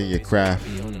investment in your craft.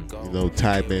 You know,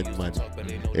 time and money.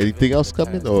 Anything else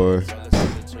coming or?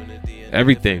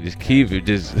 Everything. Just keep it.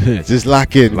 Just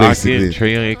lock in. Basically.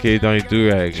 Trey Young, aka Donnie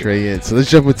Durag. Trey Young. So let's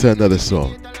jump into another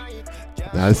song.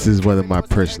 Now this is one of my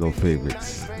personal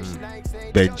favorites.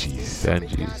 Benji's.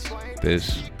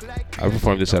 I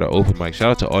performed this at an open mic.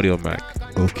 Shout out to Audio Mac.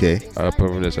 Okay. I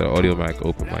performed this at an Audio Mac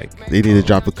open mic. They need to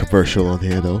drop a commercial on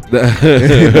here though.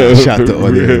 Shout out to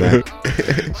Audio Mac.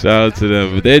 Shout out to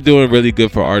them. But they're doing really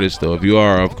good for artists though. If you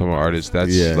are an upcoming artist,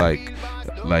 that's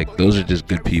like those are just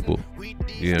good people.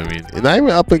 You know what I mean? And not even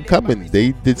up and coming.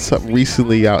 They did something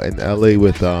recently out in LA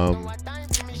with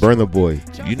Burna Boy.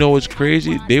 You know what's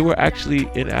crazy? They were actually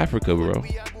in Africa, bro.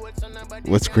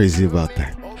 What's crazy about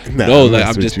that? No, like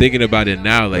I'm just thinking about it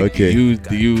now. Like, you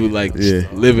like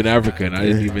live in Africa, and I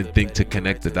didn't even think to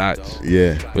connect the dots.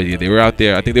 Yeah, but yeah, they were out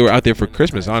there. I think they were out there for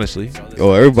Christmas. Honestly.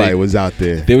 Oh, everybody was out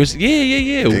there. There was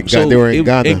They were in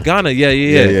Ghana. In Ghana, yeah,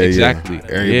 exactly.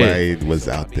 Everybody was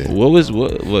out there.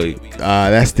 What?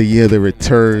 That's the year of the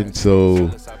return. So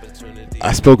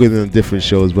I spoke in different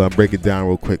shows, but I'll break it down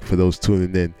real quick for those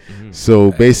tuning in. Mm-hmm.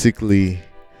 So basically,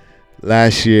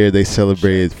 last year they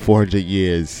celebrated 400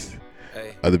 years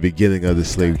of the beginning of the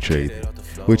slave trade,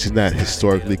 which is not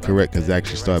historically correct because it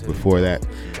actually started before that,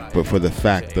 but for the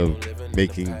fact of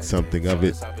making something of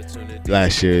it,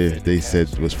 last year they said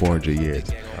it was 400 years.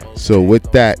 So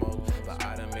with that,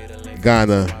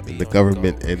 Ghana and the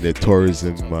government and the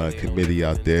tourism committee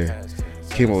out there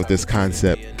came up with this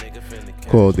concept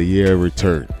called the Year of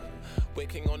Return,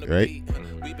 right?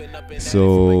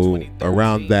 So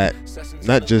around that,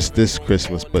 not just this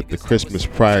Christmas, but the Christmas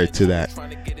prior to that,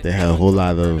 they had a whole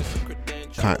lot of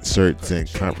concerts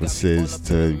and conferences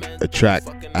to attract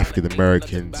African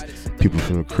Americans, people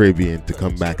from the Caribbean to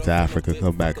come back to Africa,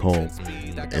 come back home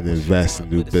and invest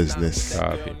and do business,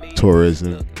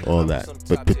 tourism, all that.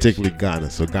 But particularly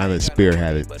Ghana. So Ghana is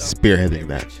spearheading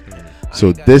that.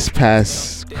 So this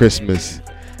past Christmas,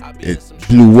 it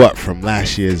blew up from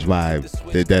last year's vibe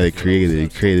that it created.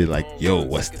 It created like, yo,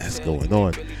 that's going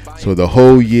on? So the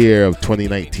whole year of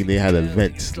 2019, they had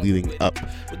events leading up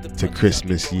to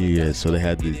Christmas year. So they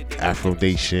had the Afro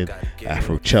Nation,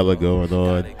 Afrochella going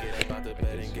on,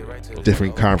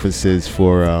 different conferences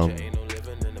for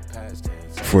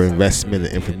investment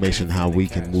and information, how we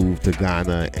can move to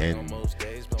Ghana and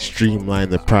streamline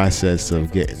the process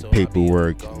of getting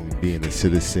paperwork and being a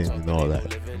citizen and all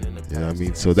that. You know what I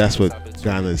mean? So that's what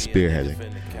Ghana is spearheading.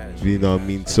 You know what I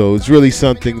mean? So it's really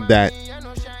something that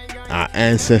our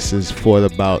ancestors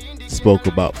spoke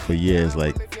about for years.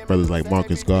 Like brothers like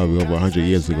Marcus Garvey over 100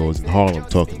 years ago was in Harlem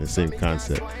talking the same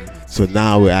concept. So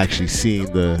now we're actually seeing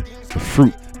the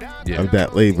fruit of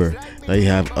that labor. Now you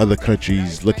have other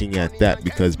countries looking at that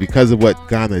because of what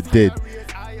Ghana did,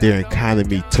 their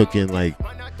economy took in like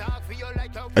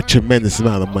a tremendous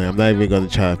amount of money. I'm not even going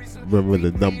to try to remember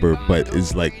the number, but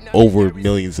it's like over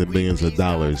millions and millions of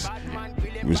dollars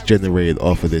was generated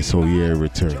off of this whole year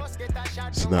return.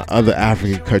 So now other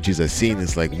African countries are seeing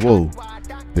this like, whoa,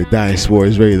 the diaspora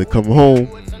is ready to come home.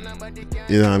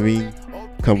 You know what I mean?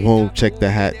 Come home, check the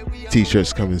hat,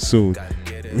 t-shirts coming soon.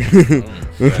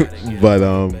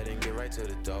 But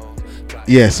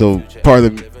yeah, so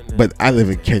but I live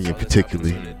in Kenya,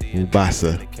 particularly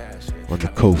Mombasa on the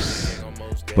coast.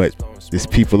 But there's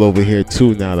people over here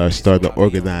too now that are starting to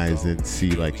organize and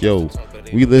see like, yo,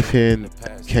 we live here in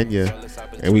Kenya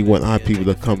and we want our people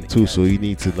to come too, so you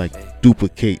need to like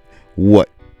duplicate what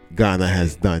Ghana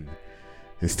has done,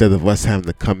 instead of us having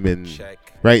to come in.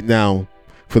 Right now,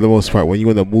 for the most part, when you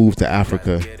want to move to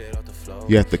Africa,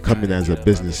 you have to come in as a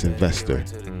business investor.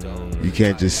 You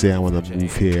can't just say I want to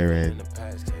move here and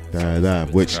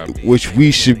which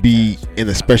we should be in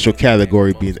a special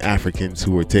category, being Africans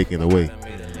who were taken away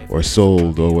or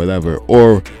sold or whatever,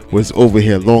 or was over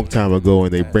here a long time ago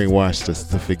and they brainwashed us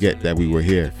to forget that we were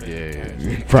here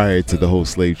prior to the whole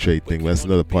slave trade thing. That's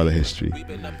another part of history.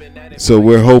 So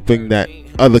we're hoping that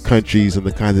other countries on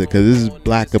the continent, because this is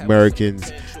Black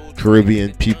Americans,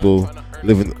 Caribbean people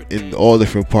living in all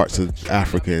different parts of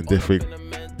Africa and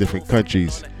different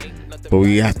countries, but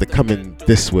we have to come in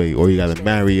this way, or you got to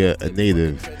marry a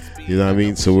native. You know what I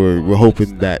mean? So we're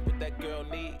hoping that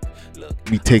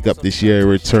we take up this year in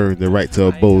return the right to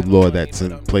abode law that's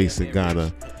in place in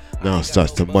Ghana now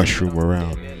starts to mushroom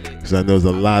around. Because I know there's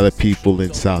a lot of people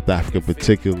in South Africa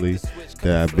particularly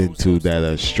that I've been to that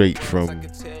are straight from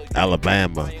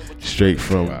Alabama, straight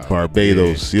from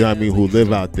Barbados, you know what I mean, who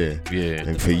live out there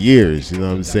and for years, you know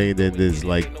what I'm saying. Then there's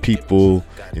like people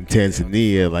in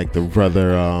Tanzania, like the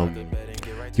brother,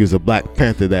 he was a Black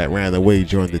Panther that ran away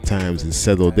during the times and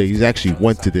settled there. He's actually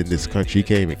wanted in this country. He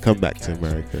can't even come back to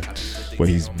America, but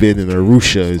he's been in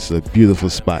Arusha. It's a beautiful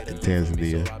spot in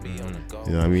Tanzania.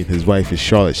 You know what I mean? His wife is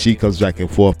Charlotte. She comes back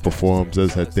and forth, performs,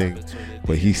 does her thing,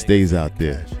 but he stays out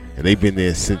there. And they've been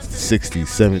there since the 60s,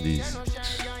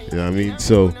 70s. You know what I mean?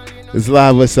 So there's a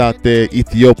lot of us out there.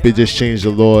 Ethiopia just changed the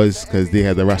laws because they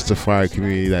had the Rastafari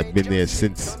community that been there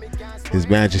since His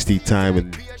Majesty time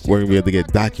and weren't able to get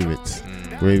documents.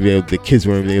 The kids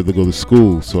weren't able to go to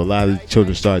school. So a lot of the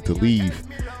children started to leave,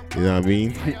 you know what I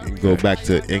mean, and go back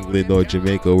to England or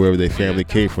Jamaica or wherever their family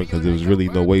came from, because there was really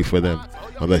no way for them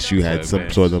unless you had some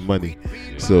sort of money.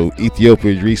 So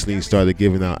Ethiopia recently started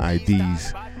giving out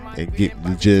IDs and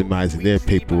legitimizing their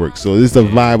paperwork. So there's a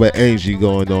vibe of energy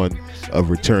going on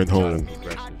of return home.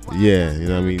 Yeah, you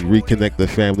know what I mean? Reconnect the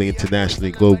family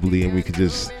internationally, globally, and we can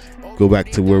just go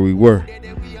back to where we were.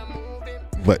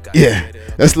 But yeah,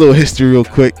 that's a little history real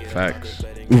quick. Facts.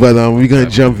 But we're going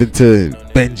to jump into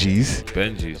Benjis.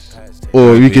 Benjis.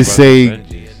 Or we could say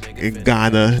in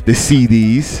Ghana, the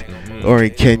CDs. Or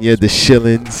in Kenya, the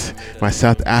shillings. My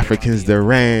South Africans, the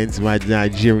rands. My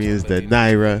Nigerians, the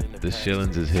naira. The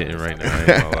shillings is hitting right now, I ain't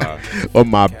gonna lie. Or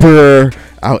my burr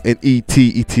out in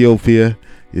Ethiopia.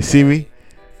 You see me?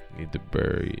 Need the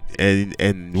burr.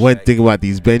 And one thing about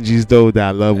these Benjis, though, that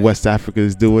I love West Africa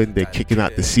is doing, they're kicking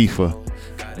out the CFA.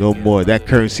 No more. That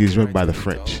currency is run by the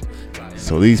French.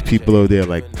 So these people over there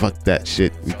like, fuck that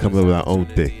shit. We come up with our own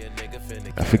thing.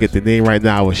 I forget the name right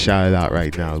now. I will shout it out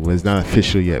right now, but it's not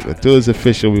official yet. But until it's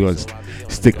official, we're going to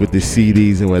stick with the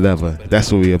CDs and whatever.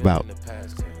 That's what we're about.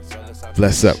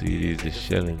 Bless up. CDs, the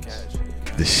shillings.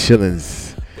 The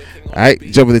shillings. All right,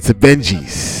 jumping into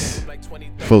Benjis.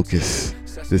 Focus.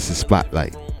 This is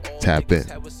Spotlight. Tap in.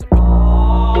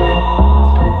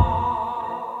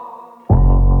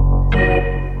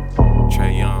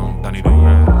 Trey Young, Donnie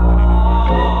Durant.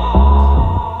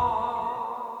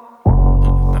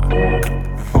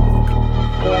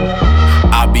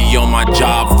 I be on my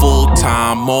job full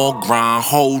time, more grind,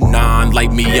 whole nine.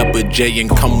 Light me up a J and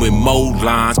come with more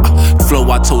lines. Flow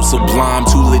I told Sublime,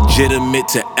 too legitimate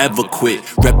to ever quit.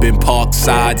 Reppin'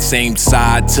 Parkside, same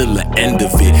side till the end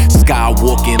of it.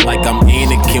 Skywalking like I'm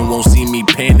Anakin, won't see me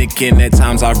panicking. At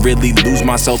times I really lose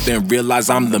myself and realize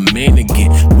I'm the man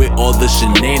again. With all the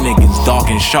shenanigans, dark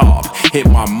and sharp, hit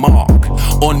my mark.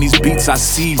 On these beats I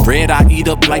see red, I eat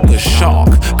up like a shark.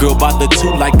 Girl by the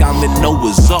two like I'm in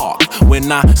Noah's Ark.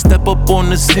 When I step up on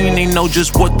the scene, they know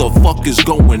just what the fuck is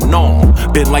going on.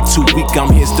 Been like 2 weeks,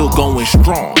 I'm here still going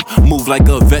strong. Move like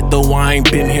a vet, though I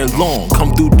ain't been here long.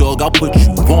 Come through, dog, I'll put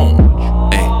you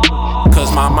on. Ay.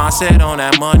 Cause my mindset on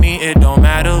that money, it don't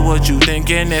matter what you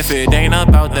thinking if it ain't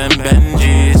about them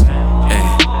Benjis.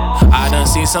 Ay. I done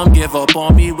seen some give up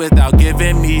on me without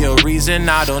giving me a reason.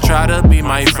 I don't try to be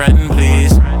my friend,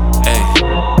 please.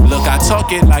 Ay. Look, I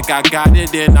talk it like I got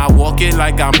it, and I walk it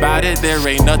like I'm bout it. There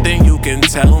ain't nothing you can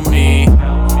tell me.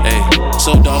 Ay.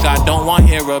 So dog, I don't want to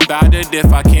hear about it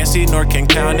if I can't see nor can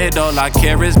count it. All I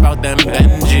care is about them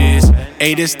Benjis.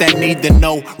 Haters that need to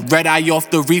know. Red eye off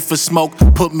the reefer smoke.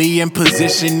 Put me in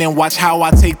position and watch how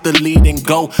I take the lead and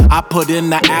go. I put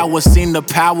in the hours, seen the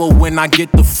power when I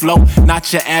get the flow.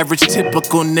 Not your average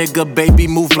typical nigga, baby,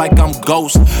 move like I'm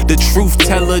Ghost. The truth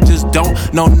teller just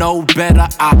don't know no better.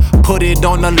 I put it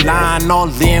on the line, all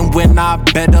in when I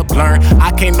better learn. I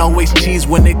can't always cheese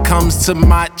when it comes to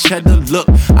my cheddar. Look,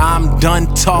 I'm done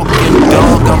talking,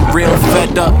 dog, I'm real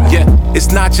fed up. Yeah,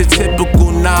 it's not your typical,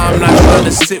 nah, I'm not trying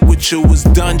to sit with you was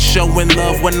done showing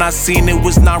love when I seen it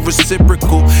was not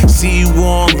reciprocal. See you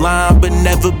online, but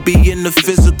never be in the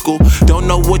physical. Don't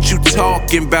know what you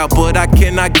talking about, but I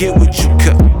cannot get what you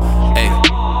cut. Hey.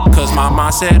 Cause my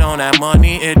mindset on that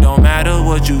money, it don't matter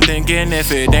what you thinking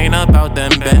if it ain't about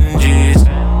them Benjis.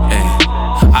 Ay,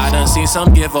 I done seen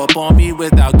some give up on me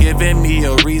without giving me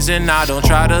a reason. I don't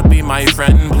try to be my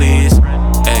friend, please.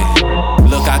 Ay,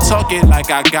 look, I talk it like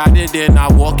I got it, and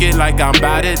I walk it like I'm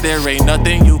about it. There ain't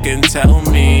nothing you can tell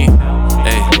me.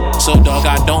 Ay, so dog,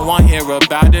 I don't want to hear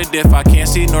about it if I can't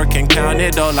see nor can count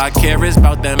it. All I care is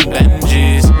about them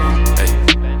Benjis. Ay.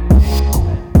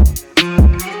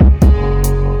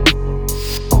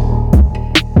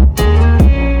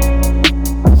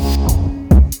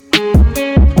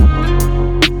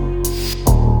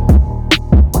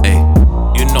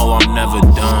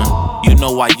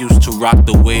 I used to rock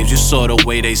the waves, you saw the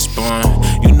way they spun.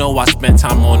 You know I spent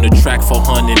time on the track for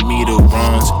 100-meter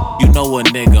runs. You know a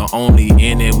nigga only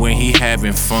in it when he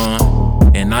having fun.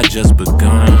 And I just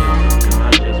begun.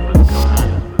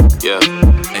 Yeah,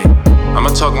 hey, I'ma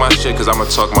talk my shit cause I'ma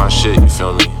talk my shit, you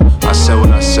feel me? I said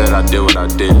what I said, I did what I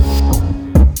did.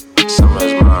 Summer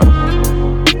is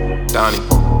mine. Donnie.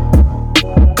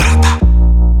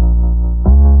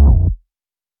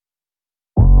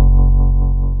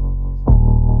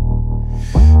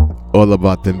 All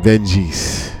about them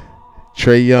Benjis.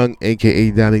 Trey Young, aka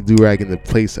Donnie Durag in the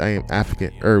place. I am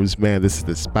African Herbs, man. This is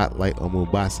the Spotlight on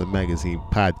Mombasa Magazine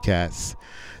podcast.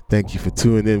 Thank you for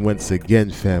tuning in once again,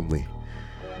 family.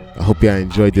 I hope y'all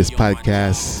enjoyed this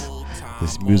podcast,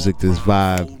 this music, this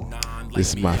vibe.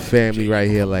 This is my family right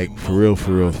here, like for real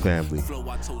family.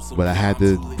 But I had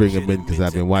to bring him in because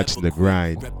I've been watching the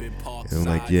grind. And I'm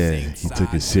like, yeah, he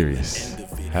took it serious.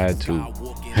 Had to.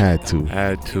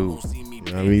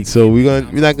 I mean, so we're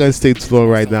not gonna stay too long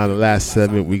right now. The last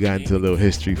segment, we got into a little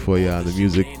history for you on the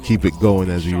music. Keep it going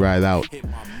as we ride out.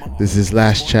 This is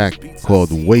last track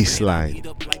called Waistline.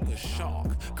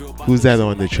 Who's that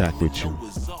on the track with you?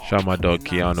 Shout out my dog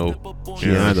Keanu.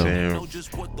 You know what I'm saying?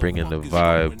 Bringing the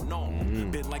vibe.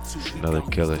 Another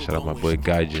killer. Shout out my boy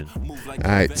Gaijin.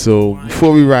 Alright, so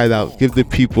before we ride out, give the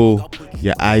people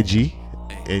your IG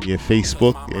and your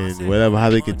Facebook and whatever, how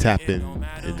they can tap in.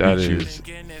 And that is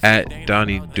at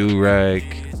Donnie Durag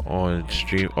on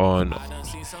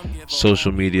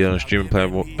social media, on streaming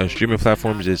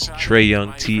platforms. It's Trey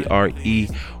Young,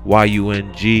 TREYUNG.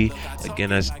 Again,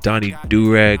 that's Donnie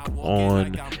Durag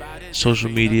on social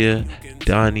media.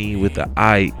 Donnie with the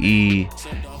IE,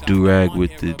 Durag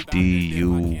with the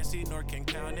DU.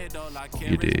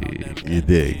 You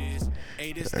dig.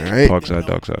 Alright.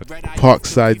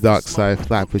 Parkside, Dockside,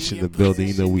 Flatbush in the building.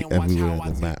 You know we everywhere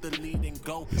on the map.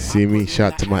 You see me?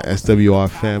 Shout to my SWR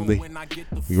family.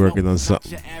 We working on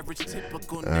something.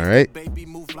 Alright.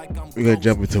 We're gonna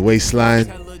jump into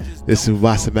Waistline. This is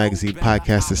Mombasa Magazine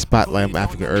podcast, the Spotlight. I'm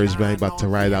African Herbs, man. About to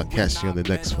ride out. Catch you on the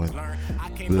next one.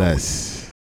 Bless.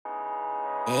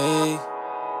 Hey,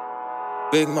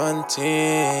 big man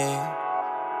team.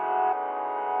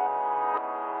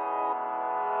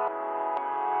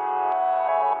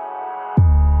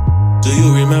 Do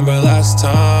you remember last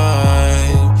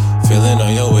time? Feeling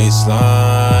on your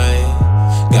waistline.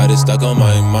 Got it stuck on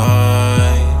my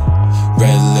mind.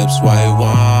 Red lips, white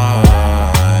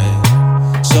wine.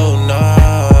 So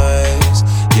nice.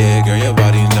 Yeah, girl, your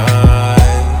body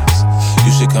nice.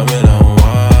 You should come and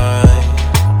unwind.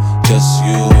 Just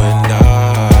you and I.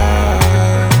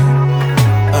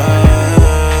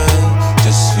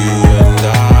 Just you and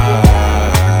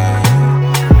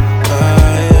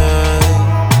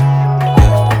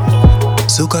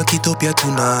So cock it up ya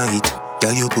tonight.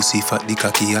 Girl, your pussy fat, the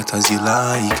cocky hot as you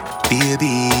like.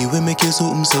 Baby, we make you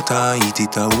something so tight.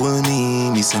 It a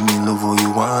warning, me say me love how you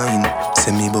wine.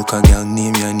 Say me book a girl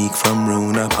named Yannick from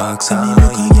Rona Parkside.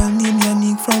 When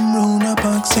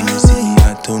you see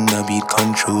that on the beat,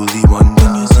 control the one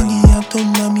time. So me say,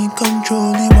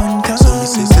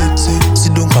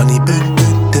 sit down on the bed.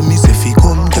 Tell me say fi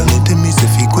come, girl, and tell me say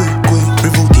fi quick.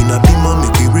 Revolt in a bima,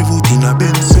 make we revolt in a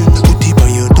bed. Put it on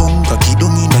your tongue, cocky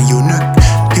down in a your neck.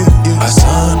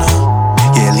 Asana,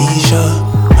 Yelisha,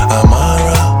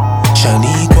 Amara,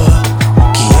 Shaniqua,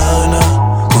 Kiana,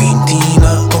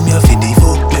 Quintina. Come here for the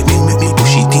fuck, let me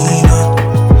push it in.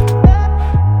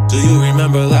 Do you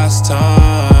remember last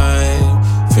time?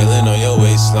 Feeling on your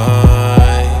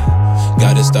waistline.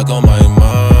 Got it stuck on my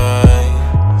mind.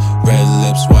 Red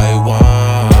lips, white wine.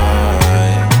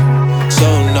 So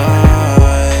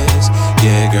nice.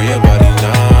 Yeah, girl, your body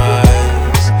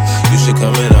nice. You should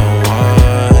come and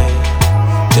unwind.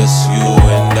 Just you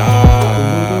and I.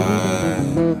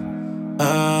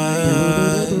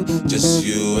 Just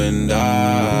you and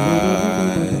I.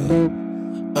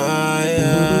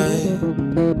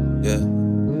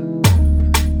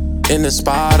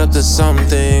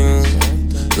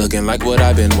 looking like what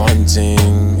I've been wanting.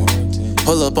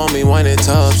 Pull up on me, wind it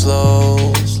up slow.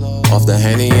 Off the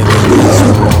Henny and the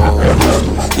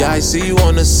Gizmo. Yeah, I see you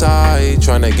on the side,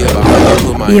 tryna get behind.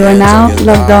 Put my You are hands now on your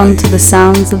logged on thigh. to the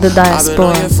sounds of the I've been on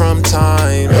diaspora. you from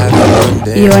time. Had you one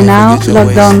day, You are now forget your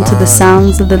logged on to the waistline.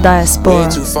 sounds of the Way diaspora.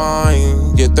 too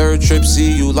fine. Your third trip,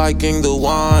 see you liking the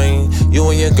wine. You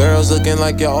and your girls looking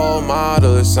like your old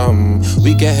model or something.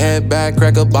 We can head back,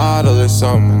 crack a bottle or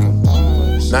something.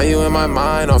 Now you in my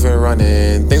mind, off and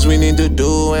running. Things we need to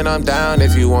do, and I'm down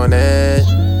if you want it.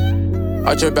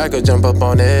 Arch your back or jump up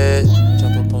on it.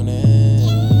 Jump up on it.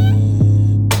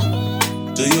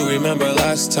 Do you remember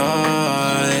last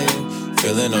time?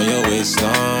 Feeling on your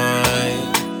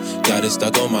waistline. Got it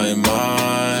stuck on my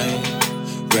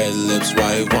mind. Red lips,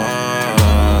 white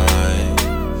wine.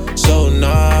 So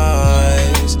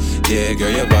nice. Yeah,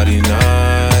 girl, your body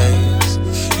nice.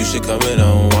 You should come and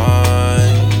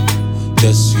unwind.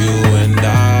 Just you and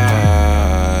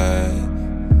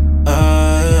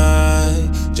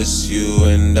just you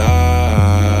and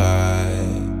yeah.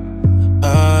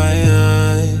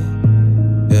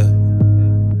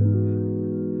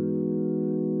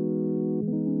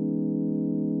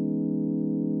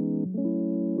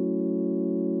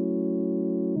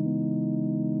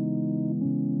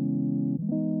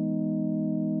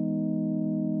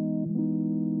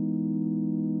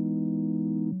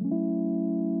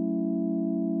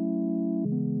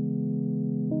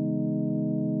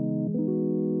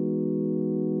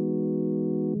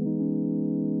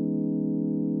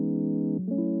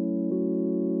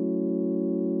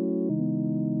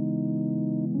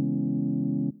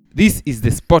 This is the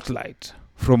Spotlight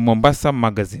from Mombasa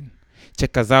Magazine.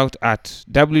 Check us out at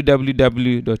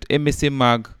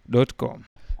www.msamag.com.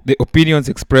 The opinions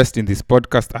expressed in this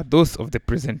podcast are those of the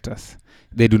presenters.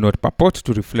 They do not purport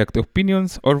to reflect the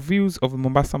opinions or views of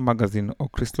Mombasa Magazine or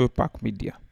Crystal Park Media.